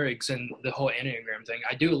Myers-Briggs and the whole Enneagram thing,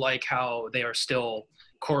 I do like how they are still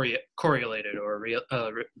correlated or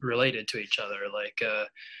related to each other. Like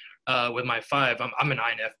with my 5, I'm an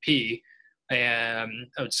INFP, and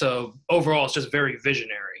so overall it's just very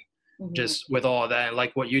visionary. Mm-hmm. Just with all that, and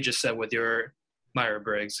like what you just said with your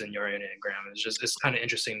Myers-Briggs and your Enneagram, it's kind of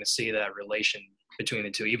interesting to see that relation between the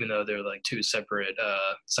two, even though they're like 2 separate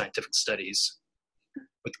scientific studies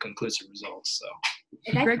with conclusive results. So,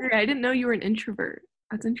 Gregory, I didn't know you were an introvert.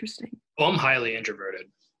 That's interesting. Well, I'm highly introverted.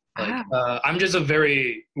 Like, I'm just a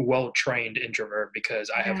very well-trained introvert because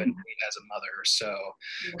I have a need as a mother. So,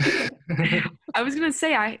 I was gonna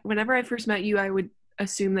say, whenever I first met you, I would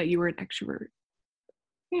assume that you were an extrovert.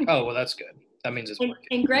 Oh, well, that's good. That means it's working.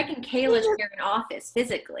 And Greg and Kayla share an office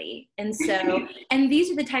physically. And so, and these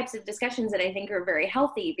are the types of discussions that I think are very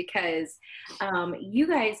healthy, because you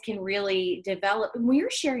guys can really develop, when you're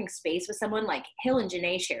sharing space with someone, like Hill and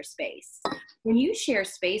Janae share space. When you share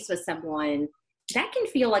space with someone, that can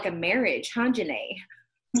feel like a marriage, huh, Janae?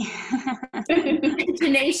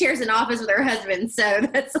 Janae shares an office with her husband, so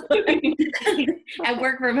that's a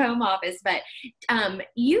work from home office. But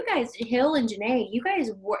you guys, Hill and Janae, you guys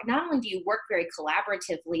work, not only do you work very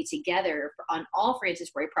collaboratively together on all Francis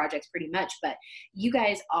Roy projects pretty much, but you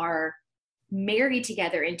guys are married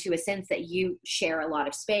together into a sense that you share a lot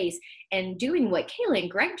of space, and doing what Kayla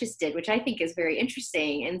and Greg just did, which I think is very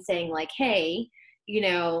interesting, and saying like, hey, you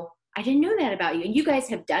know, I didn't know that about you. And you guys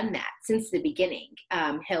have done that since the beginning,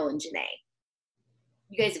 Hill and Janae.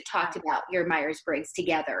 You guys have talked about your Myers-Briggs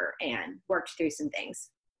together and worked through some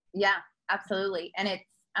things. Yeah, absolutely. And it's,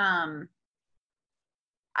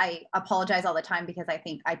 I apologize all the time because I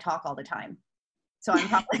think I talk all the time. So I'm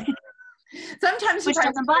probably, sometimes she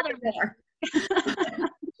tries to bother me.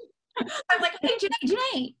 I'm like, hey,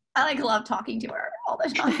 Janae. I like love talking to her all the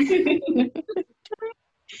time.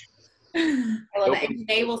 I love it. And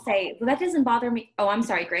Janae will say, well, that doesn't bother me. Oh, I'm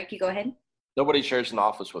sorry, Greg, you go ahead. Nobody shares an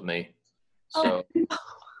office with me. So.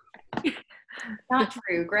 Not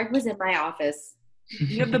true. Greg was in my office.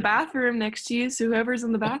 You have the bathroom next to you, so whoever's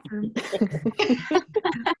in the bathroom.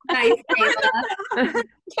 Nice, Kayla.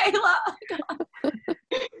 Kayla.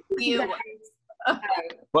 You.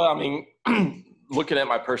 Well, I mean, looking at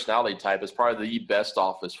my personality type, it's probably the best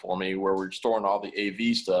office for me, where we're storing all the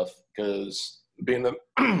AV stuff, because being the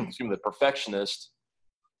the perfectionist,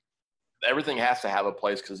 everything has to have a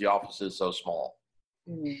place because the office is so small.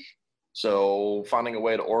 Mm-hmm. So finding a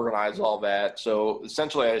way to organize all that. So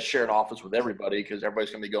essentially I share an office with everybody because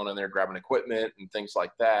everybody's going to be going in there grabbing equipment and things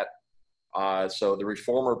like that. So the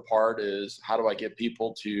reformer part is, how do I get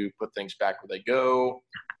people to put things back where they go?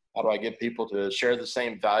 How do I get people to share the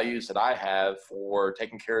same values that I have for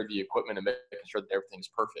taking care of the equipment and making sure that everything's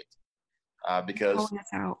perfect? Because,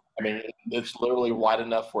 I mean, it's literally wide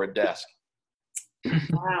enough for a desk.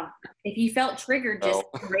 Wow. If you felt triggered, just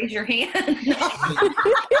raise your hand.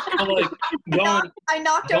 I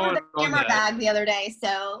knocked over the camera bag the other day,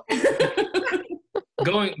 so.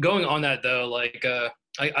 Going on that though, like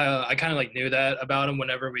I kind of like knew that about him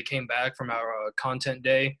whenever we came back from our content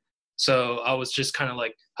day. So I was just kind of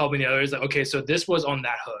like helping the others. Like, okay, so this was on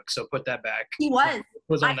that hook, so put that back. He was.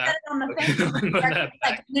 On I that. said it on the thing.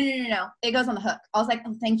 Like, no. It goes on the hook. I was like,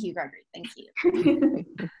 oh, thank you, Gregory. Thank you.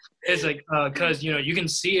 It's like, cause you can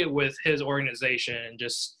see it with his organization and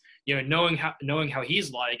just, knowing how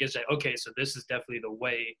he's like, it's like, okay, so this is definitely the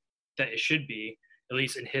way that it should be, at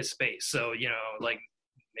least in his space. So, like,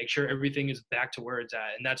 make sure everything is back to where it's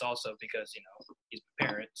at. And that's also because, he's a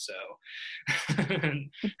parent. So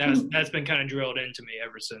that's been kind of drilled into me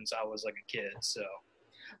ever since I was like a kid. So.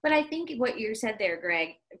 But I think what you said there,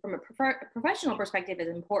 Greg, from a professional perspective is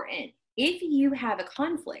important. If you have a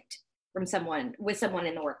conflict with someone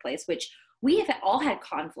in the workplace, which we have all had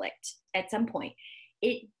conflict at some point,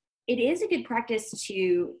 it is a good practice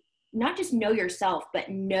to not just know yourself, but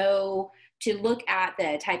to look at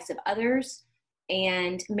the types of others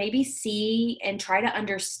and maybe see and try to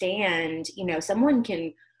understand, someone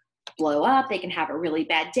can blow up, they can have a really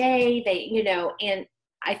bad day, and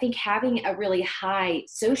I think having a really high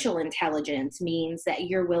social intelligence means that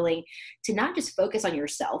you're willing to not just focus on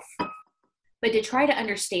yourself, but to try to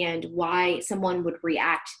understand why someone would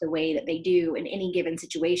react the way that they do in any given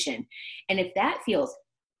situation. And if that feels,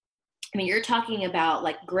 you're talking about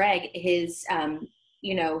like Greg, his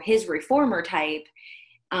reformer type,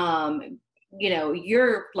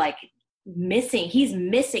 you're like he's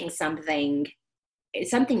missing something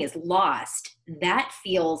is lost. That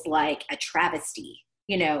feels like a travesty,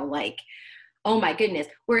 like, oh my goodness.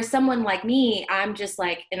 Whereas someone like me, I'm just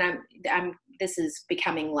like, and this is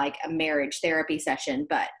becoming like a marriage therapy session,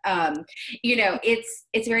 but,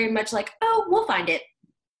 it's very much like, oh, we'll find it.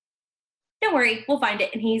 Don't worry, we'll find it.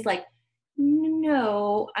 And he's like,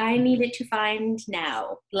 no, I need it to find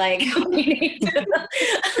now. Like, we need to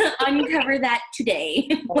uncover that today.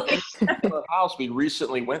 In the house, we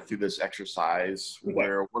recently went through this exercise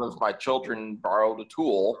where one of my children borrowed a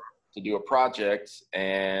tool to do a project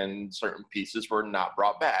and certain pieces were not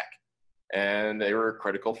brought back. And they were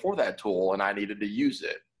critical for that tool and I needed to use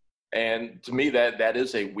it. And to me, that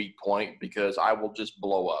is a weak point because I will just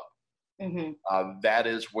blow up. Mm-hmm. That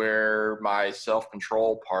is where my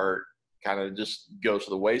self-control part kind of just goes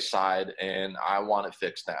to the wayside and I want it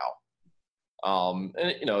fixed now. And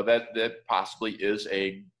that possibly is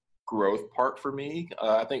a growth part for me.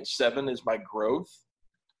 I think 7 is my growth.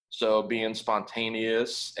 So being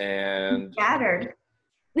spontaneous and scattered.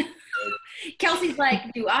 Kelsey's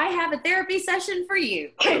like, do I have a therapy session for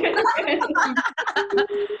you?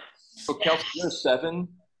 So Kelsey, you're a 7?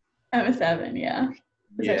 I'm a 7, yeah.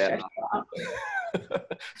 Yeah.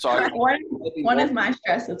 So one is my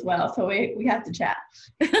stress as well, so we have to chat.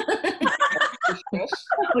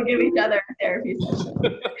 We'll give each other a therapy session.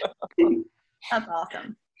 That's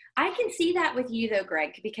awesome. I can see that with you though,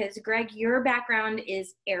 Greg, because Greg, your background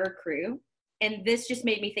is air crew. And this just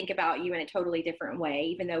made me think about you in a totally different way,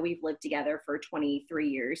 even though we've lived together for 23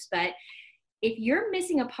 years. But if you're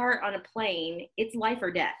missing a part on a plane, it's life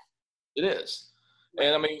or death. It is.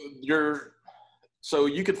 And so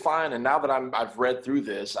you could find, and now that I've read through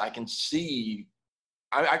this, I can see,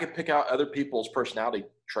 I could pick out other people's personality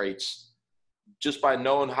traits just by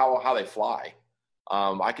knowing how they fly.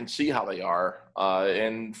 I can see how they are.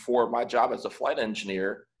 And for my job as a flight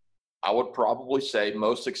engineer, I would probably say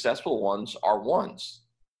most successful ones are 1s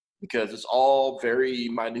because it's all very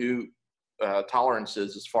minute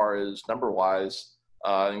tolerances as far as number-wise.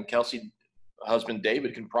 And Kelsey, husband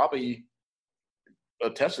David, can probably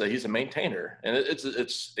attest to that. He's a maintainer, and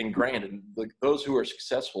it's ingrained. And those who are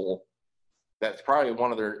successful, that's probably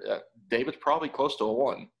one of their. David's probably close to a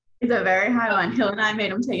 1. He's a very high one. Hill and I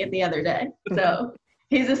made him take it the other day, so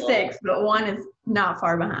he's a 6, but 1 is not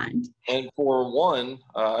far behind. And for 1,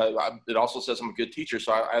 it also says I'm a good teacher.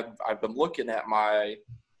 So I've been looking at my,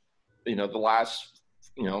 the last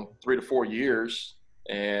 3 to 4 years,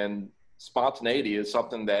 and spontaneity is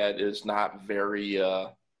something that is not very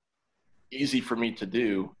easy for me to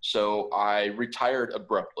do. So I retired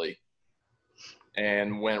abruptly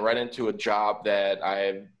and went right into a job that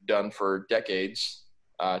I've done for decades,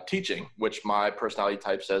 teaching, which my personality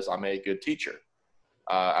type says I'm a good teacher.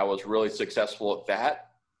 I was really successful at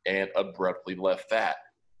that and abruptly left that.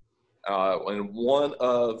 And one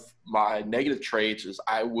of my negative traits is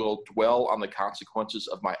I will dwell on the consequences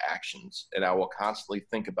of my actions, and I will constantly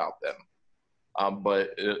think about them.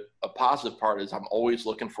 But a positive part is I'm always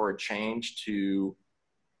looking for a change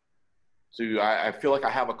I feel like I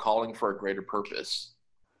have a calling for a greater purpose.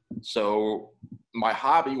 So my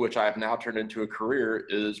hobby, which I have now turned into a career,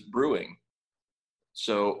 is brewing.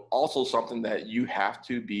 So also something that you have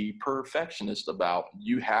to be perfectionist about.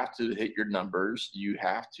 You have to hit your numbers.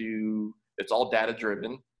 It's all data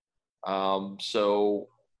driven. So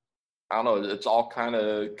I don't know, it's all kind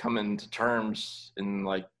of coming to terms in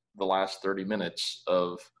like the last 30 minutes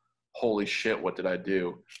of holy shit, what did I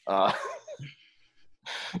do?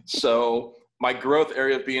 So my growth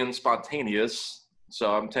area of being spontaneous.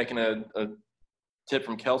 So I'm taking a tip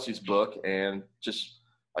from Kelsey's book and just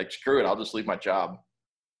like, screw it, I'll just leave my job.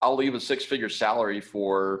 I'll leave a 6-figure salary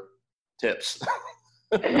for tips.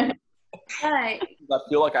 Right. I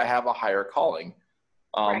feel like I have a higher calling.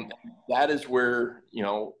 Right. That is where,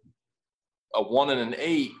 a 1 and an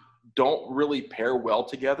 8 don't really pair well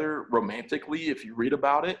together romantically if you read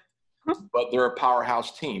about it, but they're a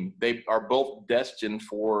powerhouse team. They are both destined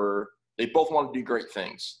they both want to do great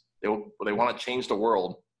things. They want to change the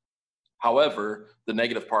world. However, the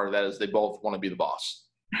negative part of that is they both want to be the boss.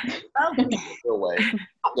 Their way.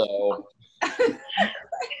 So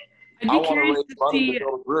I want to raise money to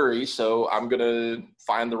build a brewery, so I'm going to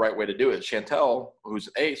find the right way to do it. Chantel, who's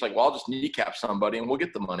an 8, is like, well, I'll just kneecap somebody and we'll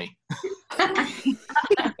get the money.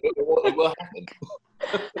 It will happen.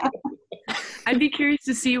 I'd be curious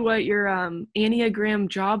to see what your Enneagram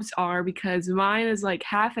jobs are, because mine is like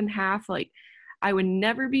half and half. Like, I would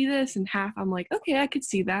never be this, and half I'm like, okay, I could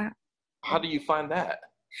see that. How do you find that?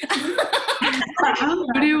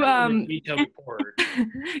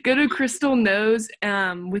 Go to Crystal Knows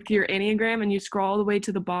with your Enneagram, and you scroll all the way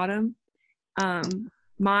to the bottom.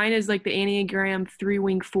 Mine is like the Enneagram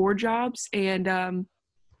 3-wing 4 jobs, and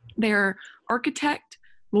they're architect,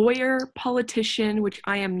 lawyer, politician, which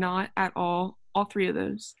I am not at all 3 of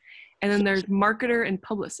those. And then there's marketer and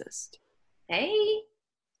publicist. Hey.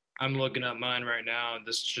 I'm looking up mine right now, and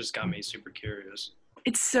this just got me super curious.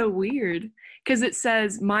 It's so weird because it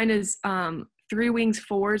says mine is 3 wings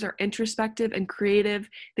 4s are introspective and creative.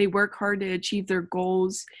 They work hard to achieve their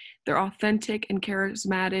goals. They're authentic and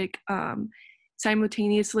charismatic,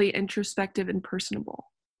 simultaneously introspective and personable.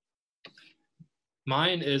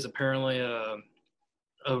 Mine is apparently a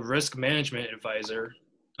risk management advisor,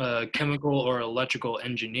 a chemical or electrical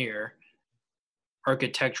engineer,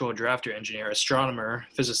 architectural drafter engineer, astronomer,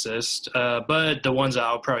 physicist, but the ones that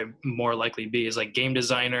I'll probably more likely be is like game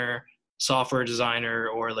designer, software designer,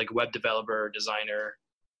 or like web developer, designer,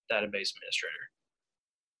 database administrator.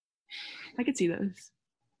 I could see those.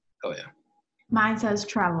 Oh yeah. Mine says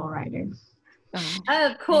travel writer.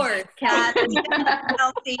 Of course, Kat.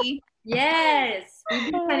 Kelsey. Yes.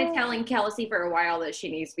 We've been kind of telling Kelsey for a while that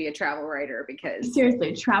she needs to be a travel writer because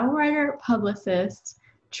Seriously, travel writer, publicist,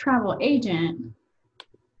 travel agent,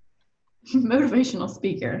 motivational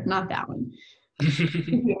speaker, not that one.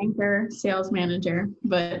 Anchor, sales manager,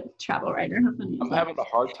 but travel writer. I'm having a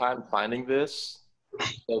hard time finding this.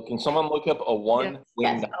 So can someone look up a 1?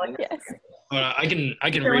 Yes. Yes. I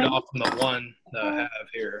can read off from the one that I have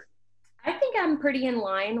here. I think I'm pretty in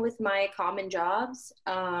line with my common jobs.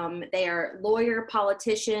 They are lawyer,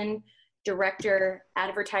 politician, director,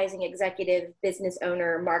 advertising executive, business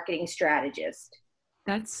owner, marketing strategist.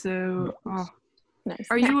 That's so. Oh. Nice.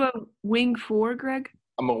 Are you a wing 4, Greg?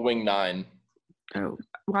 I'm a wing 9. Oh,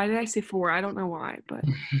 why did I say 4? I don't know why, but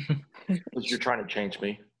Because you're trying to change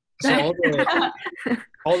me. So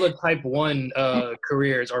all the type 1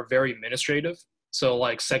 careers are very administrative. So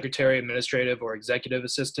like secretary, administrative, or executive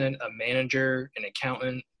assistant, a manager, an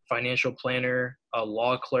accountant, financial planner, a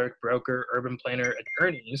law clerk, broker, urban planner,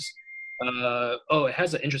 attorneys. It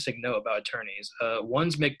has an interesting note about attorneys.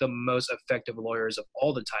 Ones make the most effective lawyers of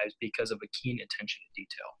all the types because of a keen attention to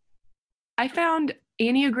detail. I found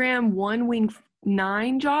Enneagram 1 wing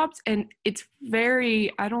 9 jobs, and it's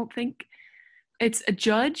I don't think it's a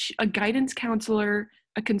judge, a guidance counselor,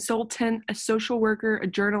 a consultant, a social worker, a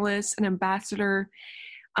journalist, an ambassador,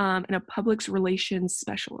 and a public relations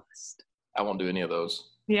specialist. I won't do any of those.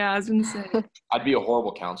 Yeah, I was going to say. I'd be a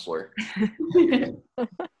horrible counselor.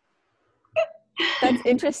 That's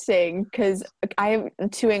interesting because I'm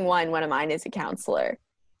 2-ing 1. One of mine is a counselor.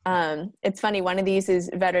 It's funny. One of these is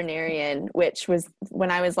veterinarian, which was when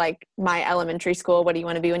I was like my elementary school. What do you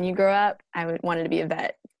want to be when you grow up? I wanted to be a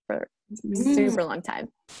vet for a super long time.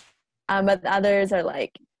 But the others are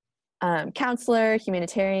like counselor,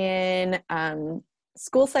 humanitarian,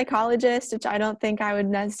 school psychologist, which I don't think I would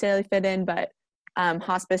necessarily fit in, but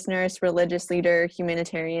hospice nurse, religious leader,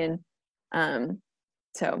 humanitarian.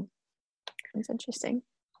 So it's interesting.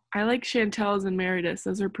 I like Chantel's and Meredith's.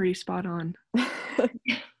 Those are pretty spot on.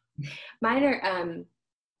 Mine are,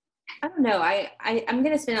 I don't know. I'm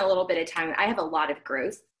going to spend a little bit of time. I have a lot of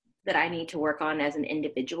growth that I need to work on as an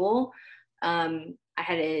individual. I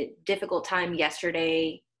had a difficult time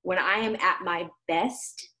yesterday. When I am at my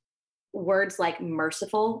best, words like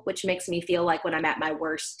merciful, which makes me feel like when I'm at my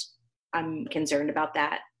worst, I'm concerned about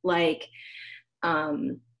that. Like,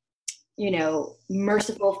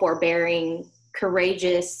 merciful, forbearing,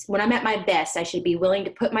 courageous. When I'm at my best, I should be willing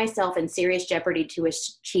to put myself in serious jeopardy to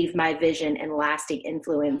achieve my vision and lasting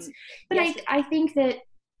influence. But yes. I think that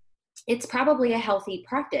it's probably a healthy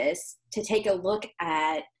practice to take a look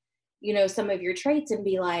at, some of your traits and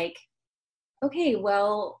be like, okay,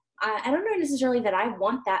 well, I don't know necessarily that I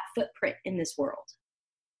want that footprint in this world.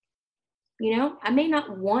 I may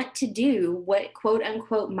not want to do what quote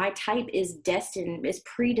unquote my type is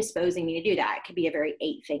predisposing me to do. That could be a very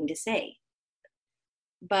 8 thing to say.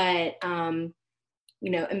 But, and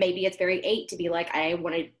maybe it's very 8 to be like, I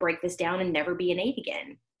want to break this down and never be an 8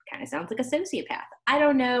 again. Kind of sounds like a sociopath. I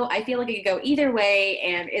don't know. I feel like it could go either way,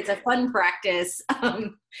 and it's a fun practice.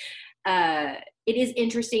 It is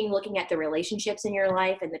interesting looking at the relationships in your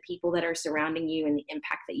life and the people that are surrounding you and the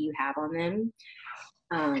impact that you have on them.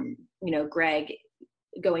 Greg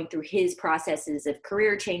going through his processes of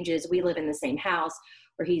career changes. We live in the same house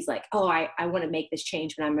where he's like, oh, I want to make this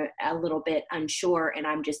change, but I'm a little bit unsure. And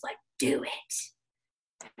I'm just like, do it.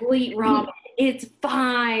 We'll eat ramen. It's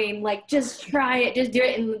fine. Like, just try it. Just do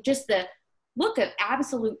it. And just the look of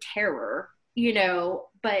absolute terror,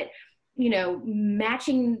 but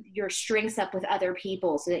matching your strengths up with other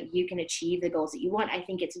people so that you can achieve the goals that you want. I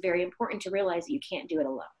think it's very important to realize that you can't do it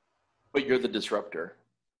alone. But you're the disruptor.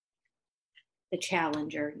 The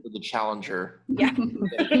challenger. The challenger. Yeah.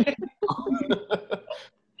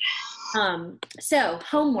 So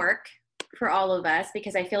homework for all of us,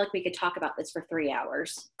 because I feel like we could talk about this for 3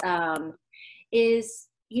 hours, is,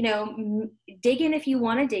 dig in if you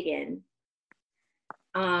want to dig in.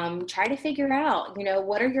 Try to figure out,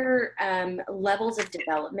 what are your levels of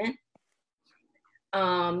development?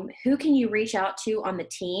 Who can you reach out to on the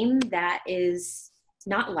team that is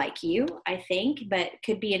not like you, I think, but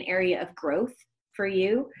could be an area of growth for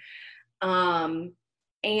you? And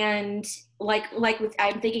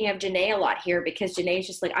I'm thinking of Janae a lot here, because Janae's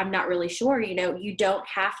just like, I'm not really sure, you don't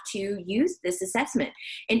have to use this assessment.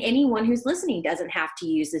 And anyone who's listening doesn't have to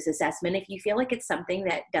use this assessment if you feel like it's something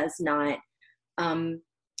that does not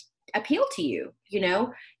appeal to you.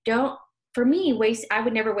 I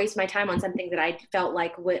would never waste my time on something that I felt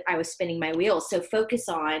like I was spinning my wheels. So focus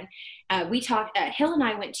on, Hill and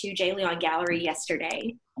I went to J. Leon Gallery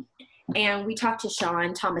yesterday, and we talked to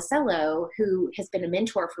Sean Tomasello, who has been a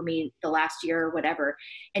mentor for me the last year or whatever.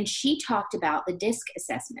 And she talked about the DISC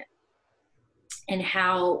assessment and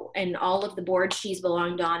how, and all of the boards she's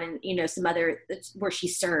belonged on, and, some other where she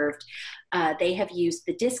served, they have used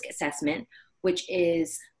the DISC assessment, which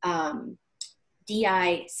is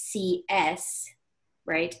DICS,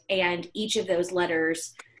 right? And each of those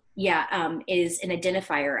letters, is an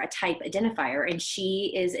identifier, a type identifier. And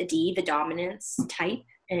she is a D, the dominance type,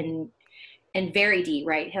 and very D,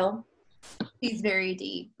 right, Hill? She's very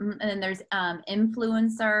D. And then there's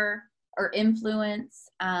influencer or influence,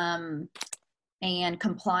 and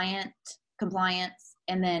compliance.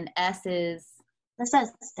 And then S is? That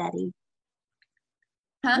says steady.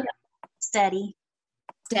 Huh? Yeah. Steady,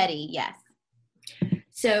 yes.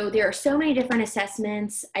 So there are so many different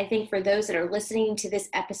assessments. I think for those that are listening to this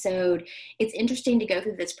episode, it's interesting to go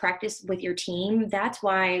through this practice with your team. That's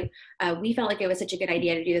why we felt like it was such a good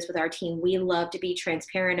idea to do this with our team. We love to be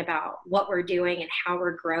transparent about what we're doing and how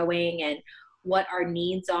we're growing and what our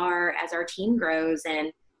needs are as our team grows.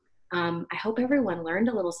 And I hope everyone learned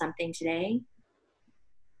a little something today.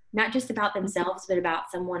 Not just about themselves, but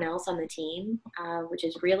about someone else on the team, which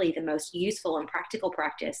is really the most useful and practical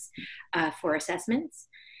practice for assessments.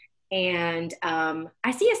 And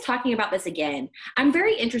I see us talking about this again. I'm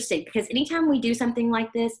very interested, because anytime we do something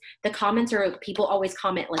like this, the comments are, people always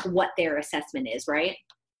comment like what their assessment is, right?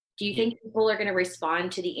 Do you think people are going to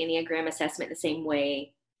respond to the Enneagram assessment the same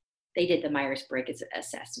way they did the Myers-Briggs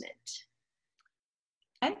assessment?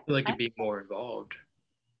 I feel like it'd be more involved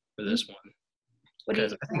for this one.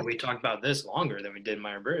 Because I think we talked about this longer than we did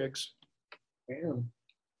Myers-Briggs. Yeah.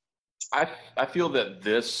 I feel that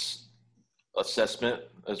this assessment,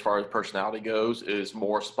 as far as personality goes, is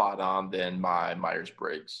more spot on than my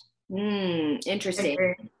Myers-Briggs.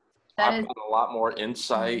 Interesting. I've got a lot more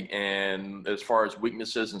insight, and as far as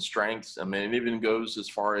weaknesses and strengths, I mean, it even goes as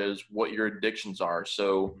far as what your addictions are.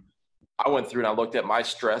 So I went through and I looked at my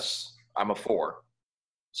stress. I'm a 4.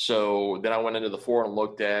 So then I went into the 4 and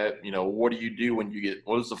looked at, what do you do when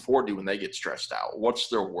what does the 4 do when they get stressed out? What's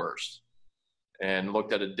their worst? And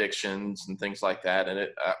looked at addictions and things like that. And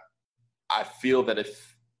I feel that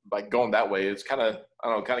if by going that way, it's kind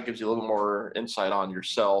of gives you a little more insight on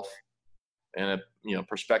yourself and a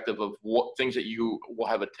perspective of what things that you will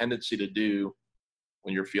have a tendency to do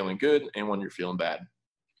when you're feeling good and when you're feeling bad.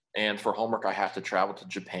 And for homework, I have to travel to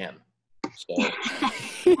Japan. So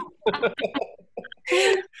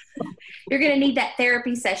you're going to need that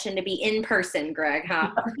therapy session to be in person, Greg,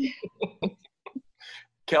 huh?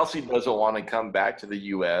 Kelsey doesn't want to come back to the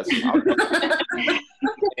U.S.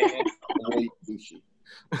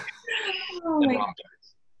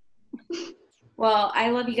 Well, I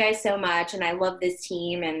love you guys so much, and I love this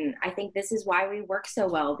team, and I think this is why we work so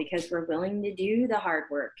well, because we're willing to do the hard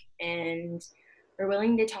work, and we're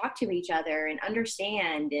willing to talk to each other and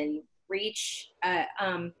understand and reach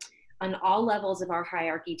on all levels of our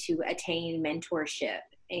hierarchy to attain mentorship.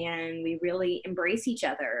 And we really embrace each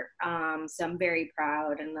other. So I'm very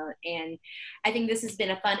proud. And I think this has been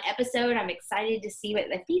a fun episode. I'm excited to see what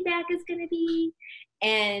the feedback is going to be.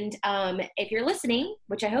 And if you're listening,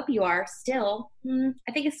 which I hope you are still,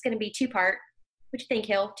 I think it's going to be 2-part. What do you think,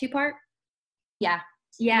 Hill? 2-part? Yeah.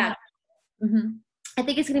 Mm-hmm. I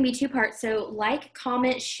think it's going to be 2-part. So like,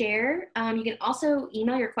 comment, share. You can also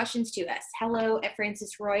email your questions to us,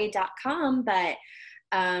 hello@francisroy.com. But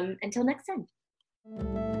until next time.